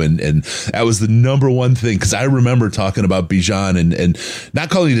back to. And that was the number one thing. Cause I remember talking about Bijan and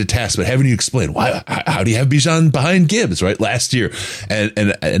not calling you to task, but having you explain how do you have Bijan behind Gibbs, right? Last year.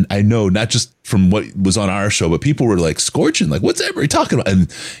 And I know not just from what was on our show, but people were like scorching, like, what's Emory talking about?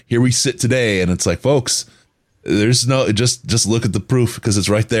 And here we sit today and it's like, folks, there's no, just look at the proof because it's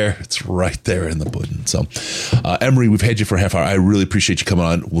right there. It's right there in the pudding. So, Emory, we've had you for a half hour. I really appreciate you coming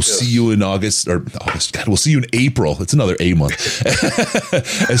on. We'll see you in August. God, we'll see you in April. It's another A month.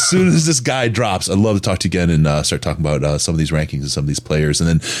 As soon as this guy drops, I'd love to talk to you again and start talking about some of these rankings and some of these players, and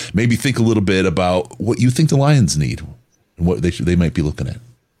then maybe think a little bit about what you think the Lions need and what they might be looking at.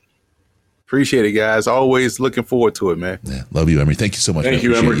 Appreciate it, guys. Always looking forward to it, man. Yeah, love you, Emory. Thank you so much. Thank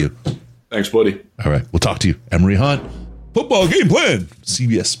you, Emory. Thanks, buddy. All right. We'll talk to you. Emory Hunt, Football Game Plan,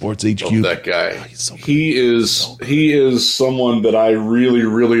 CBS Sports HQ. Love that guy. Oh, he is someone that I really,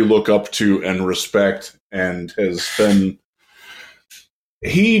 really look up to and respect, and has been.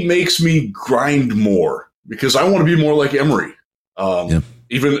 He makes me grind more because I want to be more like Emory. Even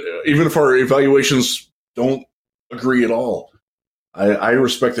if our evaluations don't agree at all, I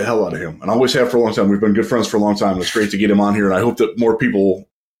respect the hell out of him, and I always have for a long time. We've been good friends for a long time. It's great to get him on here, and I hope that more people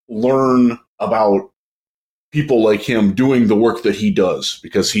learn about people like him doing the work that he does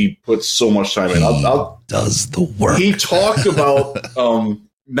because he puts so much time in. Does the work. He talked about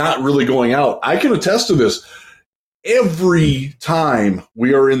not really going out. I can attest to this. Every time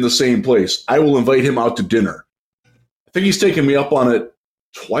we are in the same place, I will invite him out to dinner. I think he's taken me up on it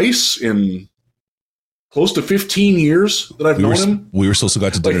twice in close to 15 years that I've known him. We were supposed to go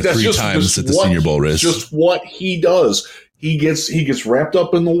out to dinner 3 times at the Senior Bowl race. Just what he does. He gets wrapped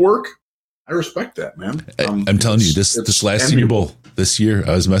up in the work. I respect that, man. I'm telling you, this last Senior Bowl this year,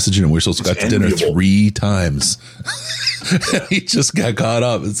 I was messaging him. We were supposed to go out to dinner 3 times. He just got caught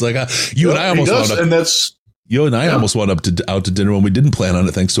up. It's like you and I almost wound up. And that's You and I almost went out to dinner when we didn't plan on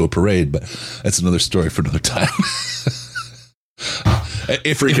it, thanks to a parade. But that's another story for another time.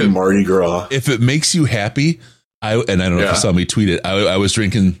 Freaking Mardi Gras. If it makes you happy, I don't know if you saw me tweet it. I was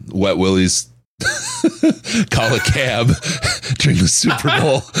drinking Wet Willie's. Call a cab during the Super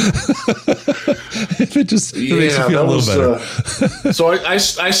Bowl. If it makes you feel a little better. So I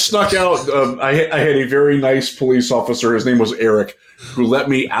snuck out. I had a very nice police officer. His name was Eric, who let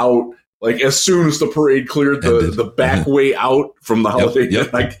me out like as soon as the parade cleared the back way out from the holiday.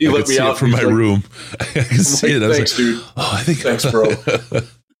 Yep. Like, he let me out from my room. I can see it. I was thanks, dude. Thanks, bro.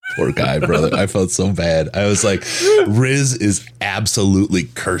 Poor guy, brother. I felt so bad. I was like, Riz is absolutely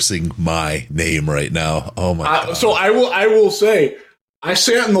cursing my name right now. Oh my God. So I will say, I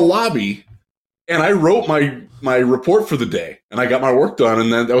sat in the lobby and I wrote my report for the day, and I got my work done,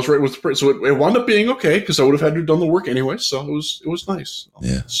 and then that was right with the parade. So it wound up being okay because I would have had to have done the work anyway. So it was nice.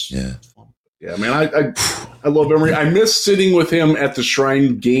 Yeah. Man, I love Emory. I miss sitting with him at the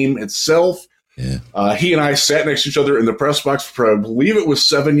Shrine game itself. Yeah. He and I sat next to each other in the press box for, I believe it was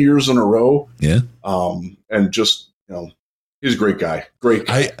 7 years in a row. Yeah. And just, he's a great guy. Great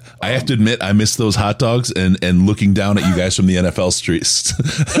guy. I have to admit, I miss those hot dogs and looking down at you guys from the NFL streets.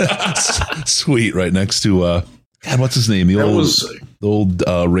 Sweet, right next to, God, what's his name? The old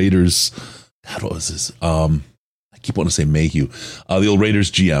Raiders. God, what was his? I keep wanting to say Mayhew. The old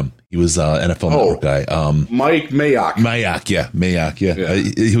Raiders GM. He was NFL Network guy. Mike Mayock. Mayock,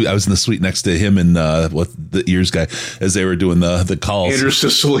 yeah. I was in the suite next to him and the ears guy as they were doing the calls. Andrew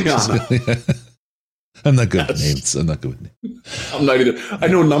Siciliano. I'm not good with names. I'm not either. I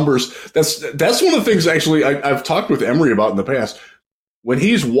know numbers. That's one of the things actually I've talked with Emory about in the past. When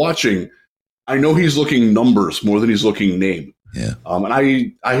he's watching, I know he's looking numbers more than he's looking name. Yeah. And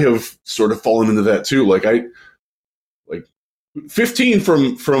I have sort of fallen into that too. Like 15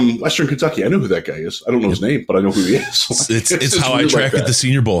 from Western Kentucky. I know who that guy is. I don't know his name, but I know who he is. It's how I track at the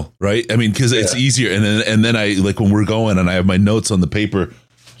Senior Bowl, right? I mean, because it's easier. And then I like when we're going and I have my notes on the paper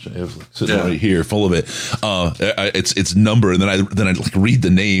sitting right here, full of it. It's number, and then I like read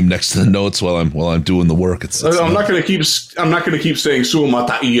the name next to the notes while I'm doing the work. I'm not going to keep saying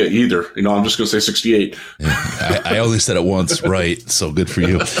Suamataia either. I'm just going to say 68. Yeah, I only said it once, right? So good for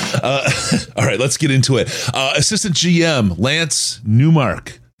you. All right, let's get into it. Assistant GM Lance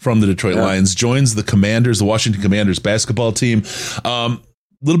Newmark from the Detroit Lions joins the Washington Commanders basketball team.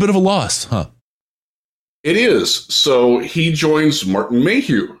 Little bit of a loss, huh? It is. So he joins Martin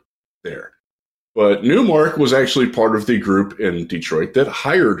Mayhew there. But Newmark was actually part of the group in Detroit that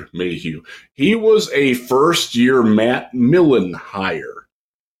hired Mayhew. He was a first-year Matt Millen hire.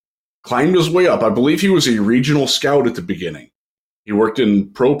 Climbed his way up. I believe he was a regional scout at the beginning. He worked in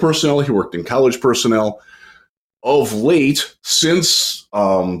pro personnel. He worked in college personnel. Of late, since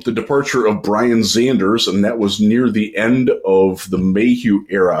the departure of Brian Zanders, and that was near the end of the Mayhew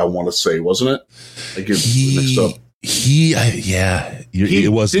era, I want to say, wasn't it? I get mixed up.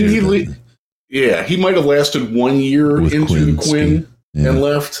 It was. Didn't he leave? Yeah, he might have lasted 1 year into Quinn and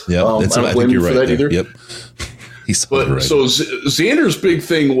left. Yeah, I don't blame him for that either. Yep. So Xander's big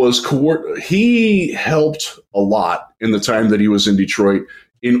thing was he helped a lot in the time that he was in Detroit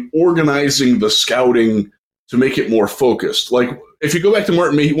in organizing the scouting to make it more focused. Like if you go back to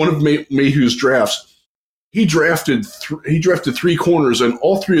Martin Mayhew, one of Mayhew's drafts, he drafted three corners, and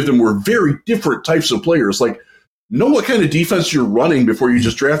all three of them were very different types of players. Like, know what kind of defense you're running before you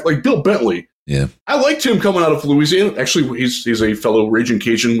just draft. Like Bill Bentley. Yeah, I liked him coming out of Louisiana. Actually, he's a fellow Raging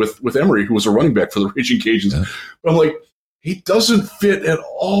Cajun with Emory, who was a running back for the Raging Cajuns. Yeah. But I'm like, he doesn't fit at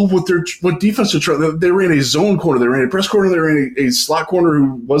all what defense they're trying. They ran a zone corner, they ran a press corner, they ran a slot corner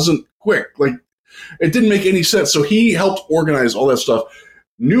who wasn't quick. Like, it didn't make any sense. So he helped organize all that stuff.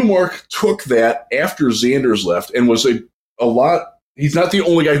 Newmark took that after Zanders left and was a lot. He's not the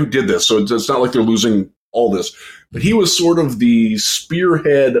only guy who did this, so it's not like they're losing all this. But he was sort of the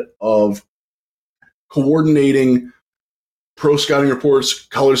spearhead of coordinating pro scouting reports,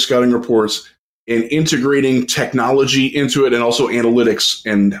 college scouting reports, and integrating technology into it, and also analytics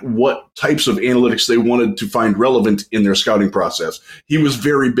and what types of analytics they wanted to find relevant in their scouting process. He was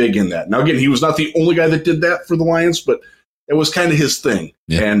very big in that. Now, again, he was not the only guy that did that for the Lions, but it was kind of his thing.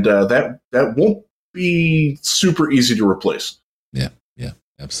 Yeah. And that won't be super easy to replace. Yeah,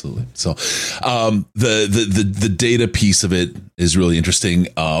 absolutely. So the data piece of it is really interesting.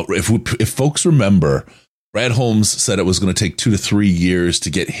 If folks remember, Brad Holmes said it was going to take 2 to 3 years to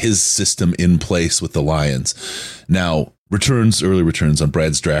get his system in place with the Lions. Now, early returns on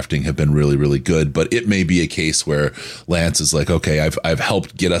Brad's drafting have been really, really good, but it may be a case where Lance is like, okay, I've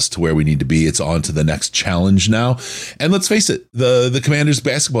helped get us to where we need to be. It's on to the next challenge now. And let's face it, the Commanders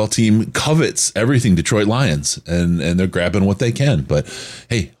basketball team covets everything Detroit Lions, and they're grabbing what they can. But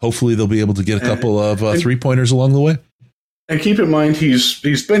hey, hopefully they'll be able to get a couple of 3-pointers along the way. And keep in mind,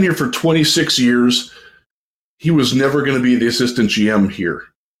 he's been here for 26 years. He was never going to be the assistant GM here.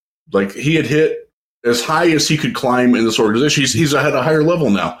 Like, he had hit as high as he could climb in this organization. He's at a higher level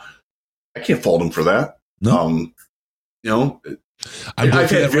now. I can't fault him for that. No. I've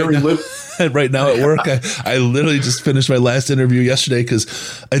had very right now at work. I literally just finished my last interview yesterday because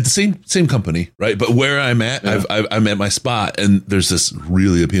at the same company, right? But where I'm at, yeah. I'm at my spot, and there's this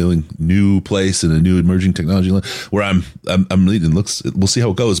really appealing new place and a new emerging technology where I'm leading. We'll see how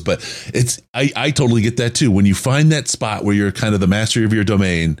it goes, but I totally get that too. When you find that spot where you're kind of the master of your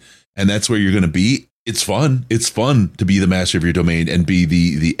domain, and that's where you're going to be. It's fun. It's fun to be the master of your domain and be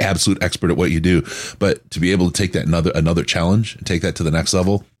the absolute expert at what you do. But to be able to take that another challenge and take that to the next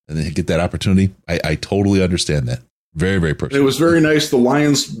level and then get that opportunity, I totally understand that. Very, very personal. It was very nice. The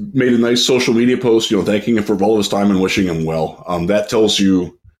Lions made a nice social media post, thanking him for all of his time and wishing him well. That tells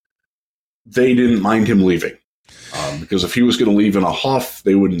you they didn't mind him leaving. Because if he was going to leave in a huff,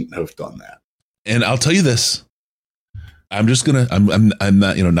 they wouldn't have done that. And I'll tell you this. I'm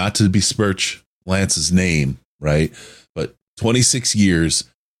not, not to besmirch Lance's name, right? But 26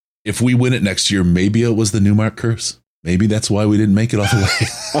 years, if we win it next year, maybe it was the Newmark curse. Maybe that's why we didn't make it all the way.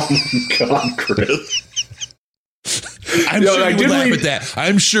 Oh my God, Chris. I'm sure he would laugh at that.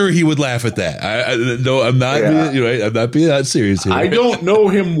 I'm sure he would laugh at that. I'm not I'm not being that serious here. I don't know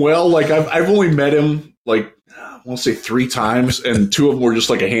him well. Like, I've only met him, like, I won't say 3 times, and 2 of them were just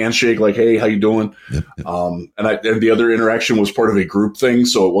like a handshake, like, hey, how you doing? Yep. And the other interaction was part of a group thing,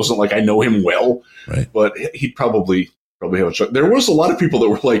 so it wasn't like I know him well. Right. But he'd probably have a shot. There was a lot of people that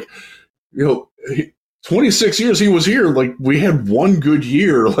were like, 26 years he was here, like, we had 1 good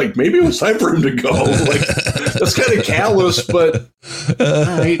year, like, maybe it was time for him to go. Like, that's kind of callous, but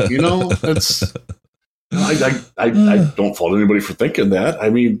all right, that's I don't fault anybody for thinking that.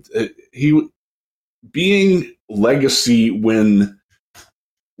 I mean, he being legacy when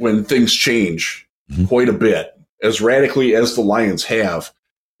things change quite a bit, as radically as the Lions have,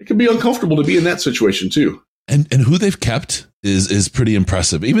 it can be uncomfortable to be in that situation too. And who they've kept is pretty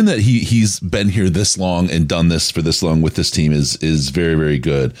impressive. Even that he's been here this long and done this for this long with this team is very, very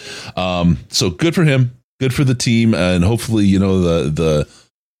good. So good for him, good for the team, and hopefully the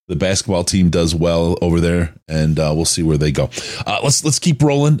basketball team does well over there, and we'll see where they go. Let's keep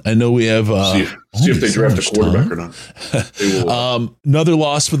rolling. I know we have see if they draft a quarterback or not. Another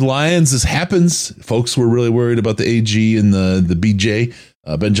loss for the Lions. This happens. Folks were really worried about the AG and the BJ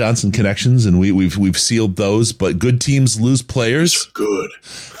Ben Johnson connections, and we've sealed those. But good teams lose players. Good.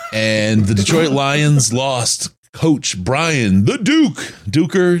 And the Detroit Lions lost Coach Brian the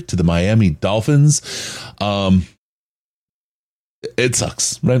Duker to the Miami Dolphins. It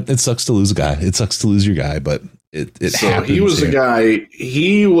sucks, right? It sucks to lose a guy. It sucks to lose your guy, but it happens. He was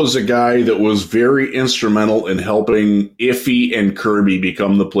a guy that was very instrumental in helping Iffy and Kirby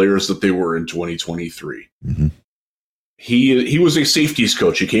become the players that they were in 2023. Mm-hmm. He was a safeties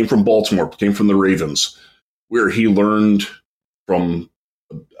coach. He came from Baltimore, came from the Ravens, where he learned from.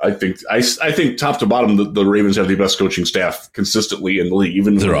 I think top to bottom, the Ravens have the best coaching staff consistently in the league.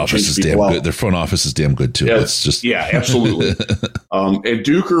 Even their office is damn good. Their front office is damn good too. Yeah, absolutely. And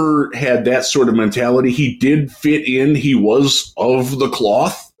Duker had that sort of mentality. He did fit in. He was of the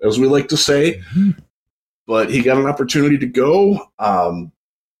cloth, as we like to say, but he got an opportunity to go.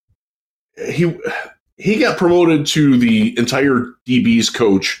 He got promoted to the entire DB's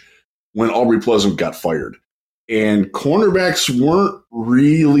coach when Aubrey Pleasant got fired. And cornerbacks weren't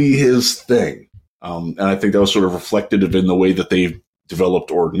really his thing. And I think that was sort of reflected in the way that they've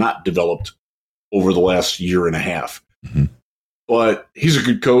developed or not developed over the last year and a half. Mm-hmm. But he's a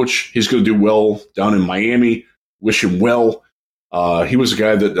good coach. He's going to do well down in Miami. Wish him well. He was a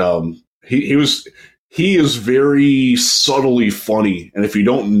guy that he is very subtly funny. And if you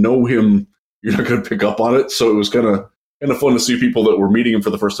don't know him, you're not going to pick up on it. So it was kind of fun to see people that were meeting him for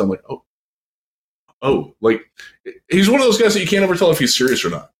the first time like, like he's one of those guys that you can't ever tell if he's serious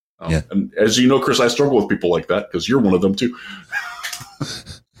or not. And as you know, Chris, I struggle with people like that because you're one of them too.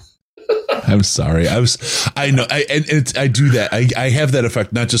 I'm sorry. I know. I do that. I have that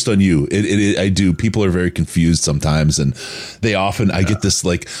effect, not just on you. I do. People are very confused sometimes, and they often, I get this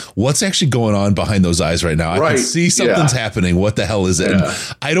like, what's actually going on behind those eyes right now? I can see something's happening. What the hell is it? And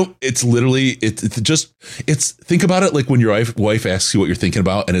I don't, it's literally, think about it like when your wife asks you what you're thinking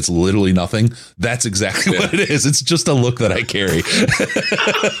about and it's literally nothing. That's exactly what it is. It's just a look that I carry.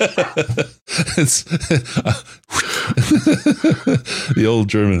 It's the old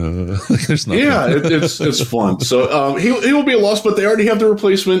German. There's nothing. Yeah, it's fun. So he will be a loss, but they already have the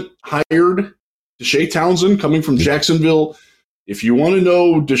replacement hired. Deshae Townsend coming from Jacksonville. If you want to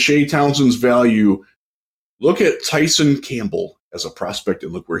know Deshae Townsend's value, look at Tyson Campbell as a prospect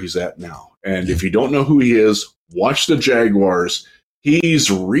and look where he's at now. And if you don't know who he is, watch the Jaguars. He's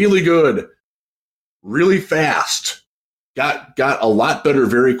really good, really fast. Got a lot better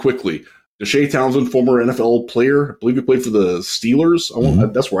very quickly. Deshae Townsend, former NFL player. I believe he played for the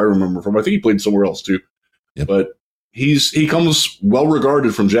Steelers. That's where I remember from. I think he played somewhere else too. Yep. But he comes well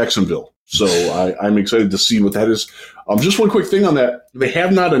regarded from Jacksonville. So I'm excited to see what that is. Just one quick thing on that. They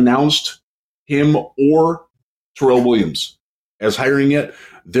have not announced him or Terrell Williams as hiring yet.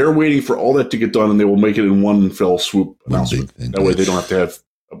 They're waiting for all that to get done, and they will make it in one fell swoop announcement. That way they don't have to have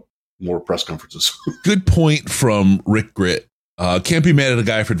more press conferences. Good point from Rick Gritt. Can't be mad at a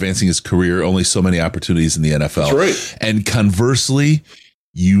guy for advancing his career. Only so many opportunities in the NFL. That's right. And conversely,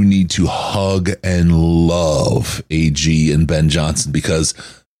 you need to hug and love AG and Ben Johnson because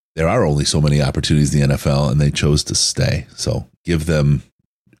there are only so many opportunities in the NFL and they chose to stay. So give them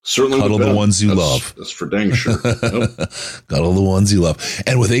cuddle the ones you love. That's for dang sure. Yep. Cuddle the ones you love.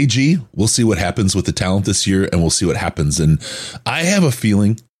 And with AG, we'll see what happens with the talent this year and we'll see what happens. And I have a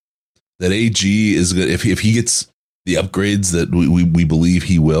feeling that AG is good if he gets the upgrades that we believe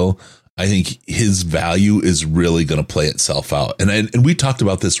he will. I think his value is really going to play itself out. And we talked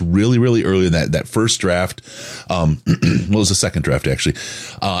about this really, really early in that first draft. What was the second draft actually?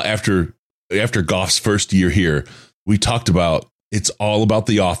 After Goff's first year here, we talked about it's all about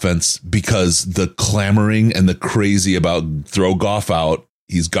the offense because the clamoring and the crazy about throw Goff out.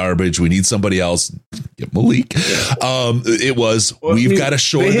 He's garbage. We need somebody else. Get Malik. It was, we've got to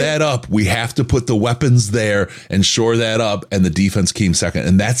shore that up. We have to put the weapons there and shore that up. And the defense came second.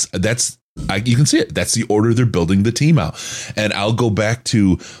 And that's you can see it. That's the order they're building the team out. And I'll go back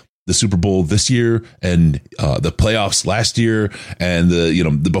to the Super Bowl this year and the playoffs last year. And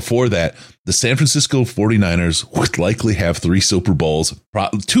the before that, the San Francisco 49ers would likely have 3 Super Bowls,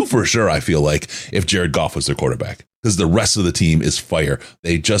 2 for sure. I feel like if Jared Goff was their quarterback. Because the rest of the team is fire.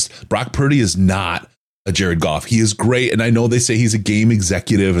 Brock Purdy is not a Jared Goff. He is great. And I know they say he's a game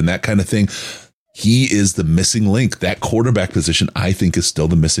executive and that kind of thing. He is the missing link. That quarterback position, I think, is still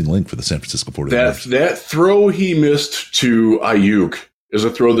the missing link for the San Francisco 49ers. That throw he missed to Ayuk is a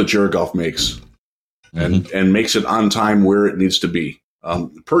throw that Jared Goff makes and makes it on time where it needs to be.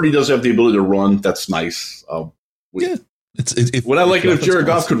 Purdy does have the ability to run. That's nice. Would I like it if Jared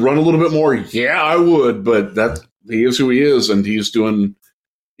Goff could run a little bit more? Yeah, I would. But he is who he is, and he is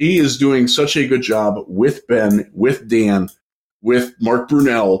doing such a good job with Ben, with Dan, with Mark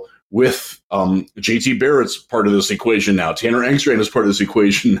Brunell, with JT Barrett's part of this equation now. Tanner Engstrand is part of this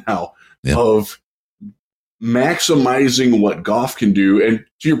equation now of maximizing what Goff can do. And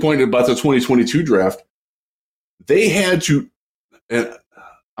to your point about the 2022 draft, they had to. And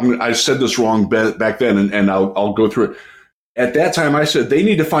I said this wrong back then, and I'll go through it. At that time, I said they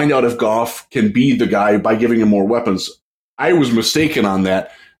need to find out if Goff can be the guy by giving him more weapons. I was mistaken on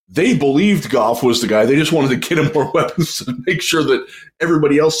that. They believed Goff was the guy. They just wanted to get him more weapons to make sure that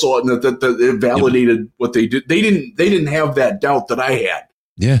everybody else saw it and that it validated what they did. They didn't have that doubt that I had.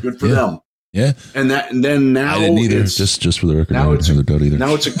 Yeah, good for them. Yeah, and then now I didn't either. Just for the record, now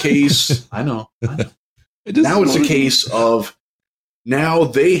it's a case. I know. Now it's a case of now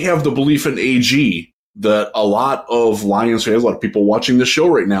they have the belief in AG that a lot of Lions fans, a lot of people watching this show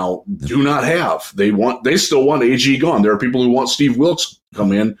right now do not have. They still want AG gone. There are people who want Steve Wilkes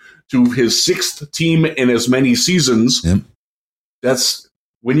come in to his 6th team in as many seasons. Yep. That's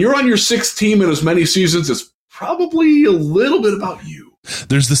when you're on your 6th team in as many seasons, it's probably a little bit about you.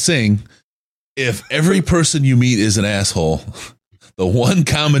 There's the saying, if every person you meet is an asshole, the one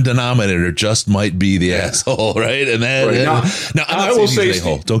common denominator just might be the asshole, right? And then right. Now I will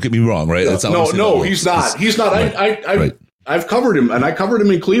say, don't get me wrong, right? No, he's not. He's not. Right. I've covered him, and I covered him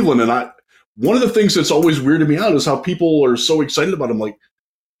in Cleveland. And one of the things that's always weirded me out is how people are so excited about him. Like,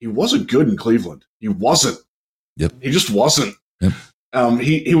 he wasn't good in Cleveland. He wasn't. Yep. He just wasn't. Yep.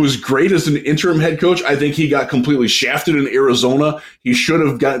 He was great as an interim head coach. I think he got completely shafted in Arizona. He should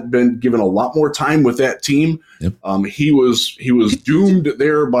have been given a lot more time with that team. Yep. He was doomed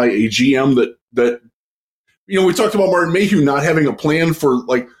there by a GM that we talked about Martin Mayhew not having a plan for,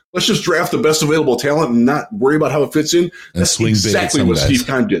 like, let's just draft the best available talent and not worry about how it fits in. And that's exactly what Steve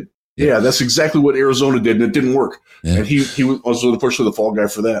Keim did. Yeah, that's exactly what Arizona did, and it didn't work. Yeah. And he was unfortunately the fall guy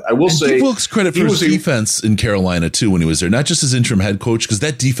for that. I will say, give Wilkes credit for his defense in Carolina too when he was there, not just as interim head coach, because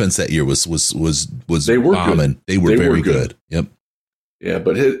that defense that year was they were bombing. Good. They were very good. Yep. Yeah,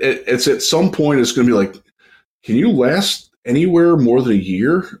 but it's at some point it's going to be like, can you last anywhere more than a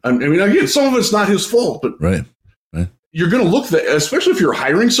year? I mean, again, some of it's not his fault, but right. You're going to look that, especially if you're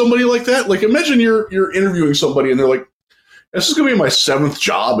hiring somebody like that. Like, imagine you're interviewing somebody and they're like, this is going to be my 7th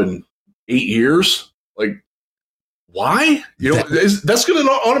job in 8 years. Like, why? That's going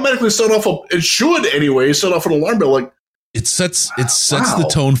to automatically set off it should anyway set off an alarm bell. Like, it sets the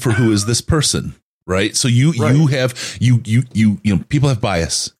tone for who is this person, right? So you have people have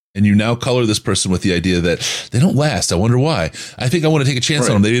bias. And you now color this person with the idea that they don't last. I wonder why. I think I want to take a chance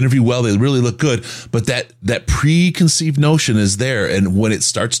on them. They interview well. They really look good. But that preconceived notion is there. And when it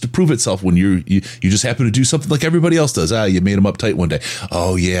starts to prove itself, when you just happen to do something like everybody else does. You made him uptight one day.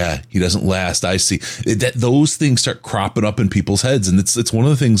 Oh yeah, he doesn't last. I see. Those things start cropping up in people's heads. And it's one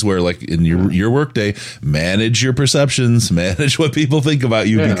of the things where, like, in your workday, manage your perceptions, manage what people think about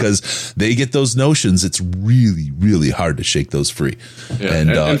you, because they get those notions. It's really, really hard to shake those free.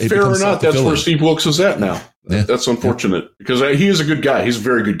 Yeah. And fair or not, that's where Steve Wilkes is at now. Yeah. That's unfortunate because he is a good guy. He's a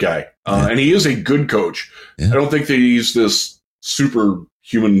very good guy. And he is a good coach. Yeah. I don't think that he's this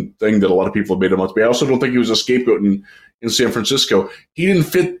superhuman thing that a lot of people have made him out to be. I also don't think he was a scapegoat in San Francisco. He didn't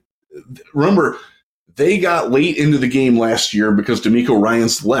fit. Remember, they got late into the game last year because D'Amico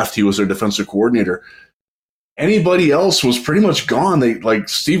Ryans left. He was their defensive coordinator. Anybody else was pretty much gone.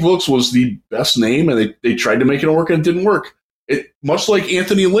 Steve Wilkes was the best name, and they tried to make it work, and it didn't work. Much like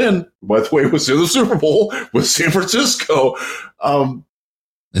Anthony Lynn, by the way, was in the Super Bowl with San Francisco.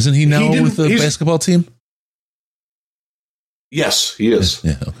 Isn't he now with the basketball team? Yes, he is.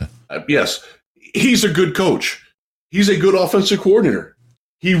 Yeah, okay. Yes. He's a good coach. He's a good offensive coordinator.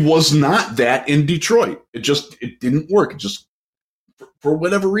 He was not that in Detroit. It didn't work. It just, for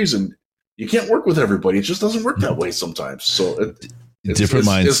whatever reason, you can't work with everybody. It just doesn't work that way sometimes. So different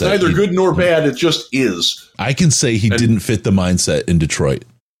mindset. It's neither good nor bad. It just is. I can say he didn't fit the mindset in Detroit,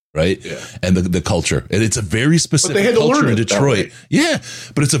 right? Yeah. And the culture. And it's a very specific culture in Detroit. Yeah,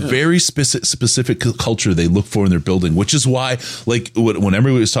 but it's a very specific culture they look for in their building, which is why, like, when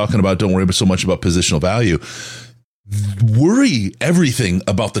Emory was talking about don't worry so much about positional value, worry everything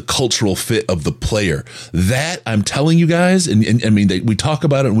about the cultural fit of the player. That, I'm telling you guys, and I mean, we talk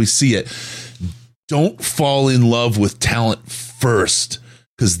about it and we see it. Don't fall in love with talent first,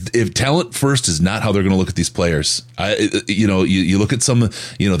 because if talent first is not how they're going to look at these players, you look at some,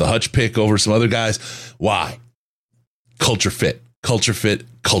 the Hutch pick over some other guys. Why? Culture fit,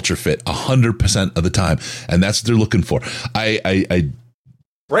 100% of the time, and that's what they're looking for.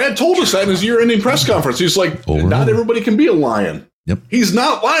 Brad told us that in his year-ending press conference. He's like, not everybody can be a Lion. Yep. He's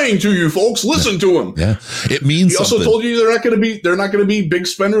not lying to you, folks. Listen to him. Yeah, it means. He also told you they're not going to be big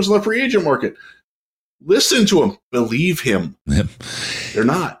spenders in the free agent market. Listen to him. Believe him. Yep. They're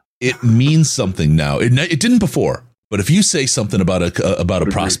not. It means something now. It didn't before. But if you say something about a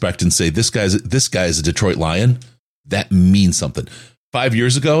prospect and say this guy's a Detroit Lion, that means something. 5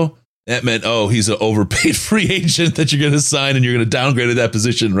 years ago, that meant, he's an overpaid free agent that you're going to sign and you're going to downgrade to that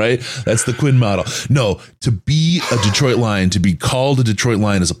position, right? That's the Quinn model. No, to be a Detroit Lion, to be called a Detroit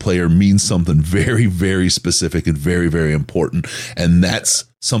Lion as a player means something very, very specific and very, very important. And that's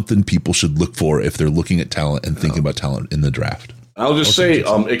something people should look for if they're looking at talent and thinking about talent in the draft. I'll just say,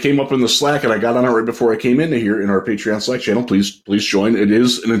 it came up in the Slack, and I got on it right before I came into here in our Patreon Slack channel. Please join. It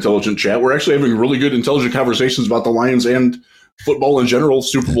is an intelligent chat. We're actually having really good, intelligent conversations about the Lions and football in general.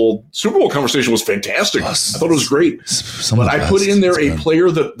 Super Bowl conversation was fantastic. I thought it was great. But I put in there a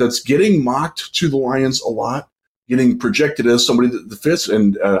player that's getting mocked to the Lions a lot, getting projected as somebody that fits,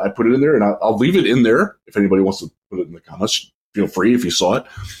 and I put it in there, and I'll leave it in there if anybody wants to put it in the comments. Feel free if you saw it.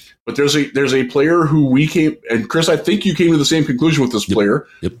 But there's a player who we came, and Chris, I think you came to the same conclusion with this player.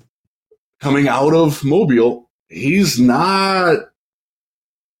 Yep. Coming out of Mobile, he's not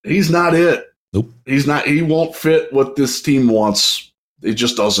it. Nope. He's not. He won't fit what this team wants. It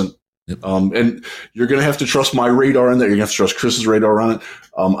just doesn't. Yep. And you're going to have to trust my radar on that. You're going to have to trust Chris's radar on it.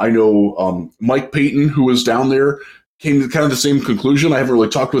 I know Mike Payton, who was down there, came to kind of the same conclusion. I haven't really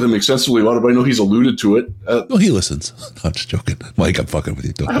talked with him extensively about it, but I know he's alluded to it. Well, he listens. No, I'm just joking. Mike, I'm fucking with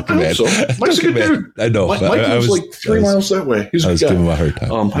you. Don't I hope so. Mike's a good dude. I know. Mike lives like 3 miles that way. He's a good guy. Giving him a hard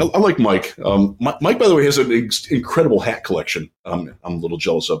time. I like Mike. Mike, by the way, has an incredible hat collection. I'm a little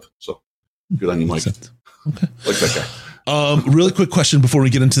jealous of. So good on you, Mike. Okay. Like that guy. Really quick question before we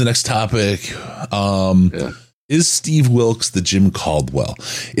get into the next topic. Is Steve Wilkes the Jim Caldwell?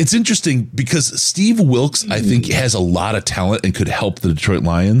 It's interesting because Steve Wilkes, I think, has a lot of talent and could help the Detroit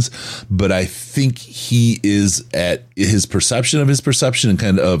Lions, but I think he is at his perception and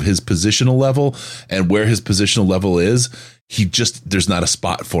kind of his positional level, and where his positional level is, there's not a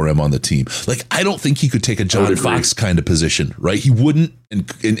spot for him on the team. Like, I don't think he could take a John Fox kind of position, right? He wouldn't,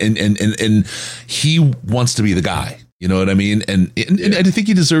 and he wants to be the guy. You know what I mean? And I think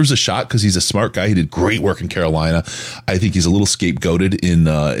he deserves a shot because he's a smart guy. He did great work in Carolina. I think he's a little scapegoated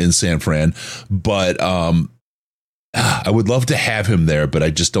in San Fran, but I would love to have him there, but I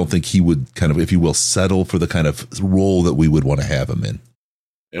just don't think he would kind of, if you will, settle for the kind of role that we would want to have him in.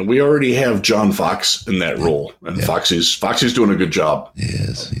 And we already have John Fox in that role, and Foxy's doing a good job.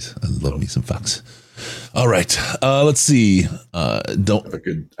 Yes, I love me some Fox. All right, let's see. I have a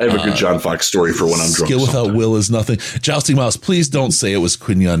good John Fox story for when I'm drunk. Skill without will is nothing. Jousting Mouse, please don't say it was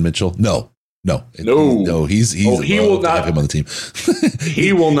Quinyon Mitchell. No. He's he will not have him on the team.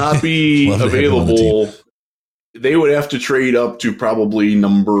 He will not be available. They would have to trade up to probably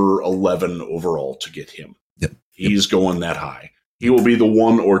number 11 overall to get him. Yep. He's going that high. He will be the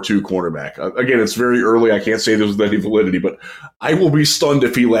 1 or 2 cornerback. Again, it's very early. I can't say this with any validity, but I will be stunned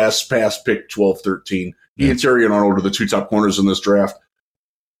if he lasts past pick 12, 13. He and Terry Arnold are the 2 top corners in this draft.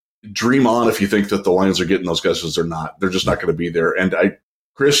 Dream on if you think that the Lions are getting those guys, because they're not. They're just not going to be there. And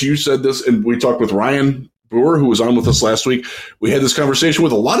Chris, you said this, and we talked with Ryan Brewer, who was on with us last week. We had this conversation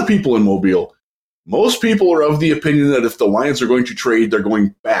with a lot of people in Mobile. Most people are of the opinion that if the Lions are going to trade, they're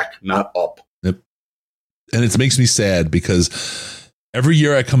going back, not up. Yep. And it makes me sad because every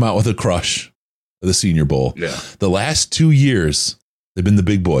year I come out with a crush of the Senior Bowl. Yeah. The last 2 years, they've been the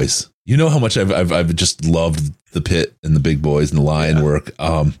big boys. You know how much I've just loved the Pit and the big boys and the Lion work.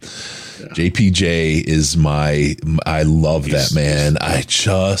 JPJ is I love that man. I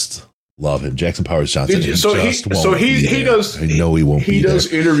just love him. Jackson Powers Johnson. He does. I know he won't. He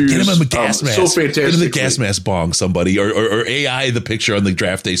does interviews. Get him a gas mask. So fantastic. Get him the gas mask bong, somebody, or AI the picture on the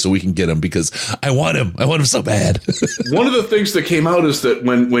draft day so we can get him, because I want him. I want him so bad. One of the things that came out is that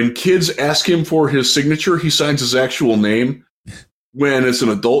when kids ask him for his signature, he signs his actual name. When it's an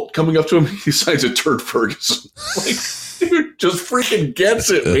adult coming up to him, he signs a Turd Ferguson. Like, dude, just freaking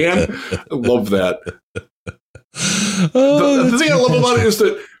gets it, man. I love that. The thing I love about it is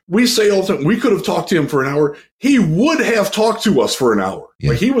that we say all the time, we could have talked to him for an hour. He would have talked to us for an hour. Yeah.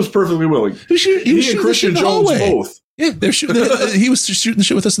 Like, he was perfectly willing. He and Christian Jones both. Yeah, they're shooting. He was shooting the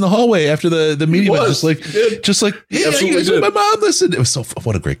shit with us in the hallway after the meeting. Just like, hey, my mom listened. It was so.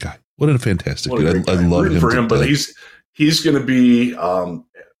 What a great guy. What a fantastic dude. I love him for him. But he's going to be all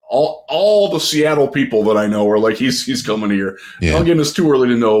the Seattle people that I know are like, he's coming here. Yeah. Again, it's too early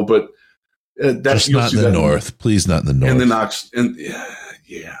to know, but that's not in the north. Please, not in the north. And the Knox. And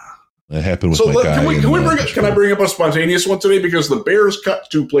yeah. That happened with my guy. Can I bring up a spontaneous one today? Because the Bears cut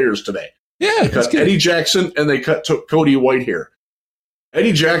 2 players today. Yeah, they cut Eddie Jackson and they cut Cody Whitehair.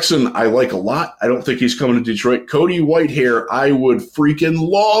 Eddie Jackson, I like a lot. I don't think he's coming to Detroit. Cody Whitehair, I would freaking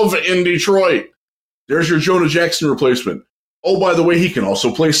love in Detroit. There's your Jonah Jackson replacement. Oh, by the way, he can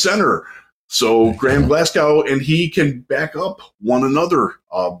also play center. So Graham Glasgow and he can back up one another.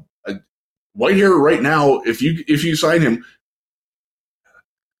 Whitehair right now, if you sign him,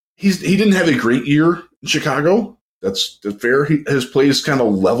 he didn't have a great year in Chicago. That's fair. His play is kind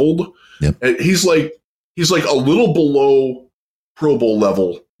of leveled. Yep. He's like a little below Pro Bowl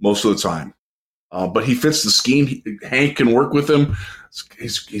level most of the time, but he fits the scheme. Hank can work with him.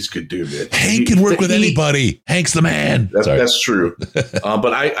 He's a good dude. Man. Hank can work with anybody. Hank's the man. That's true.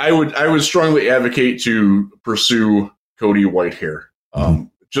 But I would strongly advocate to pursue Cody Whitehair.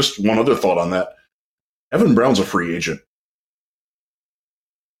 Just one other thought on that. Evan Brown's a free agent.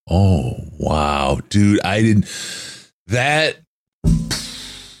 Oh, wow, dude. Thank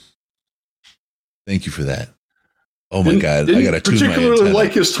you for that. Oh my God. I got to tune my antenna. Particularly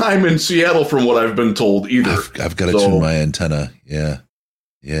like his time in Seattle from what I've been told either. I've got to tune my antenna. Yeah.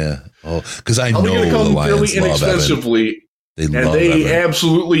 Oh, because I know the Lions love Evan. They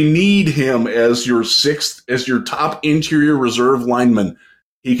absolutely need him as your top interior reserve lineman.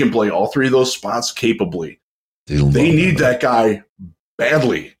 He can play all 3 of those spots capably. They need that guy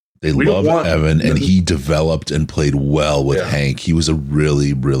badly. They love Evan, and he developed and played well with Hank. He was a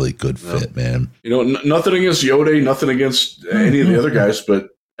really, really good fit, man. Nothing against Yode, nothing against any of the other guys, but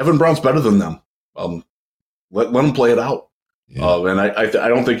Evan Brown's better than them. Let him play it out. Yeah. And I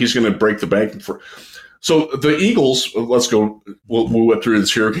don't think he's going to break the bank. So the Eagles, let's go. We'll whip through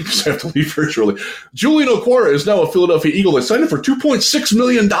this here because I have to leave very shortly. Julian Okwara is now a Philadelphia Eagle. They signed him for $2.6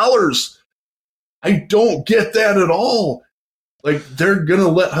 million. I don't get that at all. Like, they're going to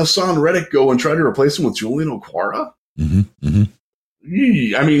let Hassan Reddick go and try to replace him with Julian Okwara? Mm-hmm,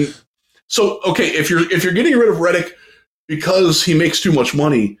 mm-hmm. I mean, so, okay, if you're getting rid of Reddick because he makes too much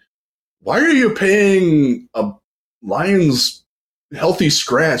money, why are you paying a Lions healthy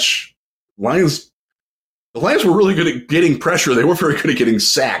scratch? The Lions were really good at getting pressure. They weren't very good at getting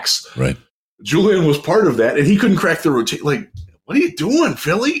sacks. Right. Julian was part of that, and he couldn't crack the rotation. Like, what are you doing,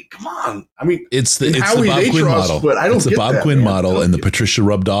 Philly? Come on. I mean, it's the Bob Quinn model. But I don't it's the Bob Quinn model, and the Patricia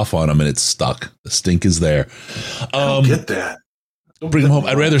rubbed off on him, and it's stuck. The stink is there. I don't get that. Bring him home.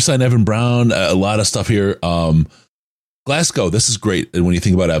 I'd rather sign Evan Brown. A lot of stuff here. Glasgow, this is great. And when you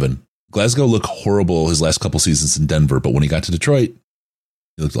think about Evan, Glasgow looked horrible his last couple seasons in Denver, but when he got to Detroit,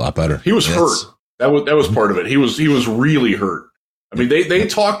 he looked a lot better. He was hurt. That was part of it. He was really hurt. I mean, they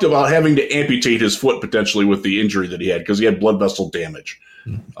talked about having to amputate his foot potentially with the injury that he had because he had blood vessel damage.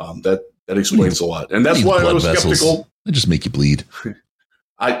 That explains a lot, and that's why I was skeptical. They just make you bleed.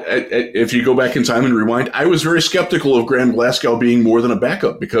 If you go back in time and rewind, I was very skeptical of Graham Glasgow being more than a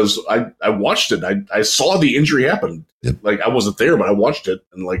backup because I watched it. I saw the injury happen. Yep. Like, I wasn't there, but I watched it,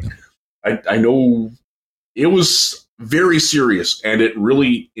 and like I know it was very serious, and it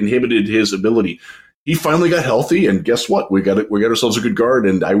really inhibited his ability. He finally got healthy, and guess what? We got ourselves a good guard,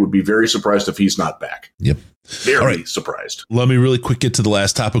 and I would be very surprised if he's not back. Yep. Very surprised. Let me really quick get to the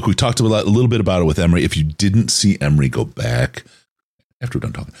last topic. We talked a little bit about it with Emory. If you didn't see Emory, go back. After we're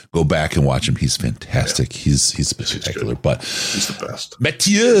done talking, go back and watch him. He's fantastic. Yeah. He's spectacular. But he's the best.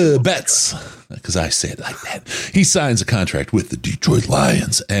 Mathieu Betts, because I say it like that. He signs a contract with the Detroit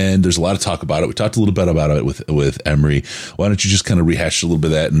Lions, and there's a lot of talk about it. We talked a little bit about it with Emory. Why don't you just kind of rehash a little bit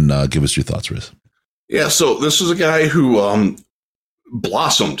of that and give us your thoughts, Riz? Yeah, so this is a guy who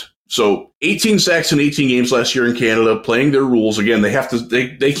blossomed. So 18 sacks in 18 games last year in Canada, playing their rules. Again,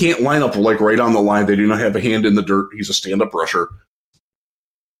 they can't line up like right on the line. They do not have a hand in the dirt. He's a stand-up rusher.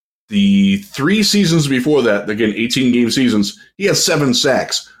 The 3 seasons before that, again, 18-game seasons, he had 7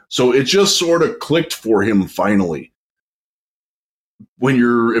 sacks. So it just sort of clicked for him finally. When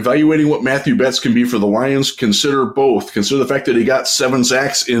you're evaluating what Mathieu Betts can be for the Lions, consider both. Consider the fact that he got 7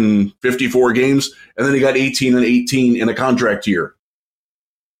 sacks in 54 games, and then he got 18 and 18 in a contract year.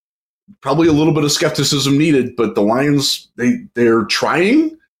 Probably a little bit of skepticism needed, but the Lions, they're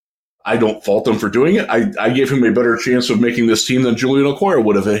trying. I don't fault them for doing it. I gave him a better chance of making this team than Julian Okwara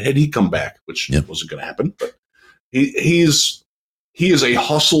would have had he come back, which wasn't going to happen. But he is a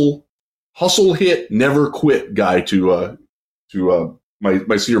hustle hit, never quit guy to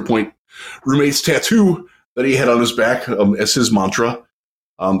my Cedar Point roommate's tattoo that he had on his back as his mantra.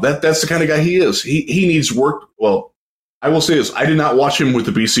 That's the kind of guy he is. He needs work. Well, I will say this. I did not watch him with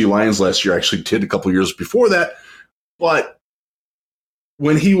the BC Lions last year. I actually did a couple years before that. But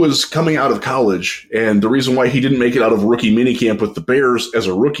when he was coming out of college, and the reason why he didn't make it out of rookie minicamp with the Bears as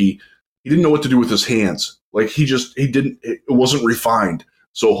a rookie, he didn't know what to do with his hands. Like, it wasn't refined.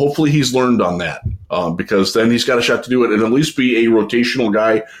 So hopefully he's learned on that because then he's got a shot to do it and at least be a rotational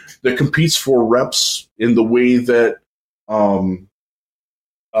guy that competes for reps in the way that Trevor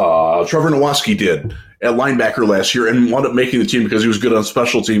Nowatzki did at linebacker last year and wound up making the team because he was good on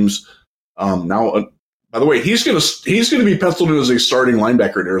special teams. Now, by the way, he's gonna be penciled in as a starting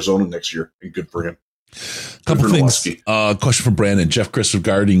linebacker in Arizona next year, and good for him. Couple things. Question from Brandon. Jeff Chris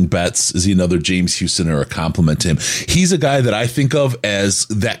regarding Betts. Is he another James Houston or a compliment to him? He's a guy that I think of as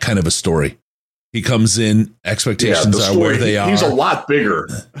that kind of a story. He comes in, expectations are where they are. He's a lot bigger.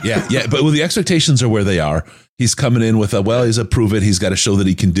 Yeah. But when the expectations are where they are, he's coming in with he's a prove it. He's got to show that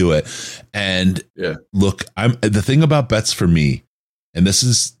he can do it. And look, the thing about Betts for me, and this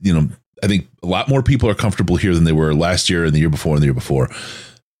is, I think a lot more people are comfortable here than they were last year and the year before and the year before.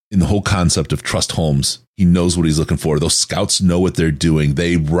 In the whole concept of trust Holmes, he knows what he's looking for. Those scouts know what they're doing.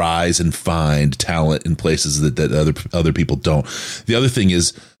 They rise and find talent in places that other people don't. The other thing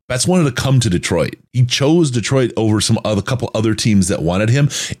is, Betts wanted to come to Detroit. He chose Detroit over a couple other teams that wanted him.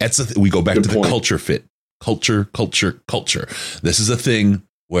 We go back to the culture fit. Culture. This is a thing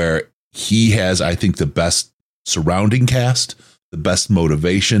where he has, I think, the best surrounding cast, the best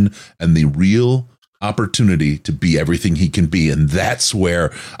motivation, and the real opportunity to be everything he can be. And that's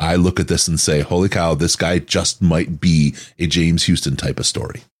where I look at this and say, holy cow, this guy just might be a James Houston type of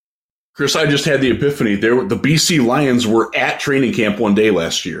story. Chris, I just had the epiphany. The BC Lions were at training camp one day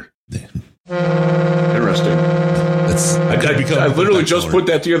last year. Interesting. I literally just put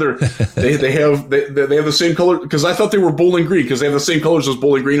that together. They have the same color, because I thought they were Bowling Green, because they have the same colors as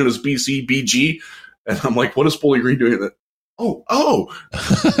Bowling Green and as BC BG. And I'm like, what is Bowling Green doing? Oh,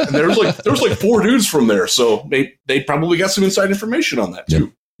 and there was like 4 dudes from there, so they probably got some inside information on that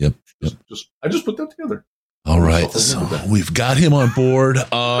too. Yep. I just put that together. All right, so we've got him on board.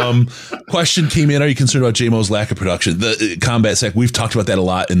 Question came in: are you concerned about JMO's lack of production? The combat sec, we've talked about that a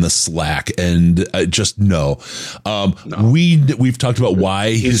lot in the Slack, and just no. We've talked about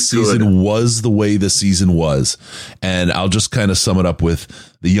why his season was the way the season was, and I'll just kind of sum it up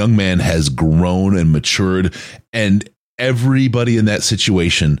with: the young man has grown and matured, and everybody in that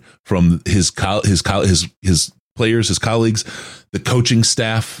situation, from his players, his colleagues, the coaching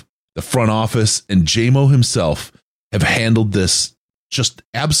staff, the front office, and JMO himself have handled this just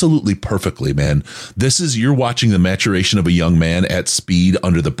absolutely perfectly, man. You're watching the maturation of a young man at speed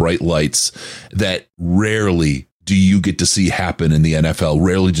under the bright lights that rarely do you get to see happen in the NFL.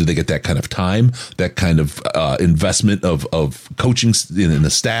 Rarely do they get that kind of time, that kind of investment of coaching in the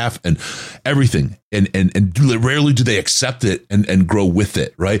staff and everything. And rarely do they accept it and grow with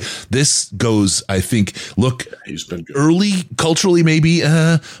it, right? This goes, I think, look, he's been good. Early culturally, maybe,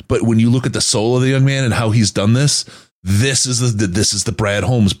 but when you look at the soul of the young man and how he's done this, this is the Brad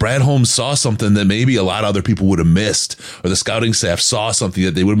Holmes. Brad Holmes saw something that maybe a lot of other people would have missed, or the scouting staff saw something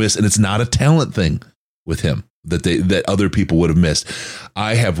that they would have missed, and it's not a talent thing with him that other people would have missed.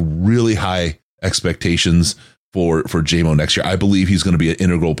 I have really high expectations for JMO next year. I believe he's going to be an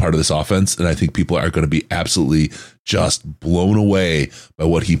integral part of this offense, and I think people are going to be absolutely just blown away by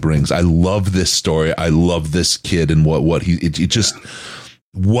what he brings. I love this story. I love this kid and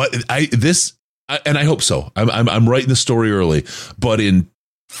and I hope so. I'm writing the story early, but in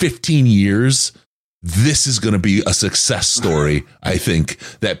 15 years, this is going to be a success story, I think,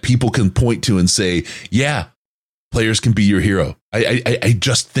 that people can point to and say, yeah, players can be your hero. I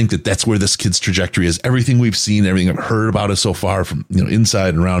just think that that's where this kid's trajectory is. Everything we've seen, everything I've heard about it so far, from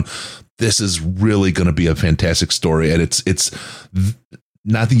inside and around, this is really going to be a fantastic story. And it's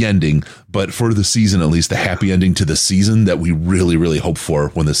not the ending, but for the season, at least the happy ending to the season that we really, really hoped for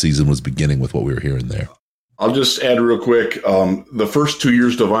when the season was beginning with what we were hearing there. I'll just add real quick. The first 2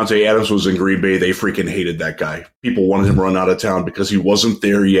 years Devontae Adams was in Green Bay, they freaking hated that guy. People wanted him run out of town because he wasn't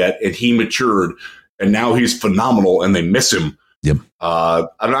there yet, and he matured, and now he's phenomenal, and they miss him. Yep. I'm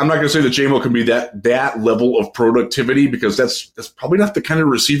not going to say that JMO can be that level of productivity, because that's probably not the kind of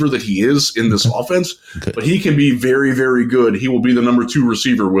receiver that he is in this offense. Okay. But he can be very, very good. He will be the number 2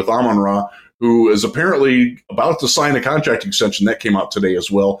 receiver with Amon-Ra, who is apparently about to sign a contract extension. That came out today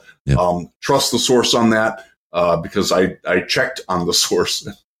as well. Yep. Trust the source on that, because I checked on the source.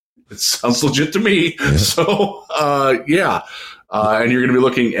 It sounds legit to me. Yeah. So, and you're going to be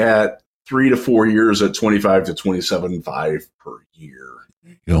looking at 3 to 4 years at 25 to 27.5 per year.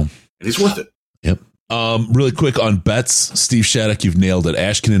 There you go. And he's worth it. Yep. Really quick on bets, Steve Shattuck, you've nailed it.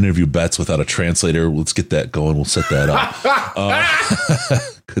 Ash can interview bets without a translator. Let's get that going. We'll set that up.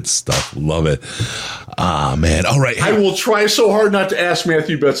 Good stuff. Love it. Man. All right. I will try so hard not to ask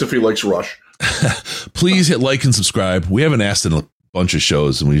Matthew Betts if he likes Rush. Please hit like and subscribe. We haven't asked in a bunch of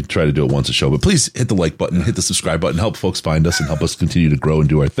shows, and we try to do it once a show, but please hit the like button, hit the subscribe button, help folks find us and help us continue to grow and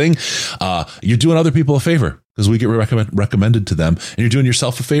do our thing. You're doing other people a favor because we get recommended to them, and you're doing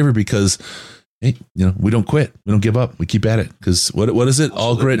yourself a favor because, hey, we don't quit. We don't give up. We keep at it. Because what is it?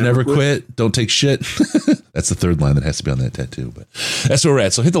 All grit, never quit. Don't take shit. That's the third line that has to be on that tattoo. But that's where we're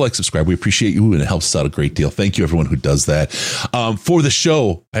at. So hit the like, subscribe. We appreciate you, and it helps us out a great deal. Thank you, everyone who does that. For the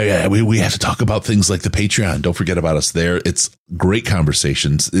show, we have to talk about things like the Patreon. Don't forget about us there. It's great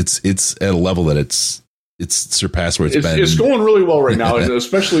conversations. It's at a level that it's surpassed where it's been. It's going really well right now, and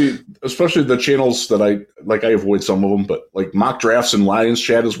especially the channels that I avoid some of them, but like mock drafts and Lions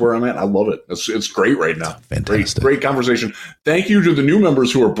chat is where I'm at. I love it. It's great right now. Fantastic. Great conversation. Thank you to the new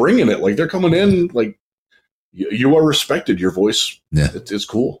members who are bringing it. Like, they're coming in, like, you are respected. Your voice, it's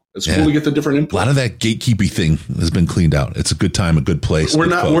cool. It's cool to get the different input. A lot of that gatekeeping thing has been cleaned out. It's a good time, a good place. We're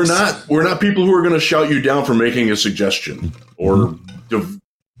not people who are going to shout you down for making a suggestion or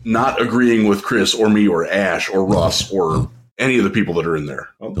not agreeing with Chris or me or Ash or Russ or any of the people that are in there.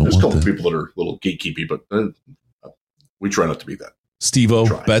 There's a couple of people that are a little gatekeepy, but we try not to be that.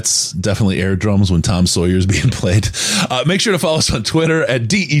 Steve-O bets definitely air drums when Tom Sawyer's being played. Make sure to follow us on Twitter at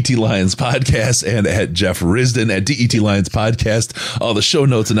DET Lions Podcast and at Jeff Risden at DET Lions Podcast. All the show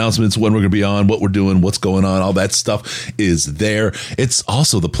notes, announcements, when we're going to be on, what we're doing, what's going on, all that stuff is there. It's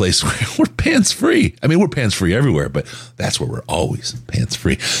also the place where we're pants-free. I mean, we're pants-free everywhere, but that's where we're always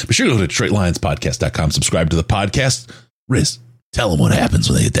pants-free. Be sure to go to DetroitLionsPodcast.com, subscribe to the podcast. Riz, tell them what happens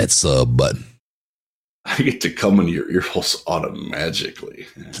when they hit that sub button. I get to come into your earholes automatically.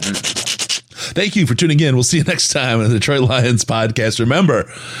 Thank you for tuning in. We'll see you next time on the Detroit Lions podcast. Remember,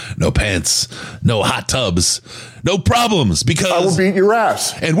 no pants, no hot tubs, no problems, because I will beat your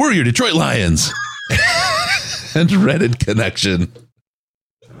ass. And we're your Detroit Lions and Reddit connection.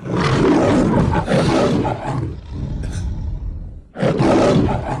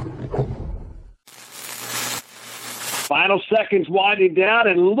 Final seconds winding down,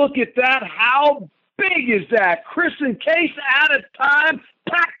 and look at that. How big is that? Chris and Case out of time.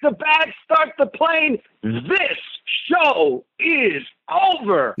 Pack the bag, start the plane. This show is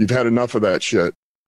over. You've had enough of that shit.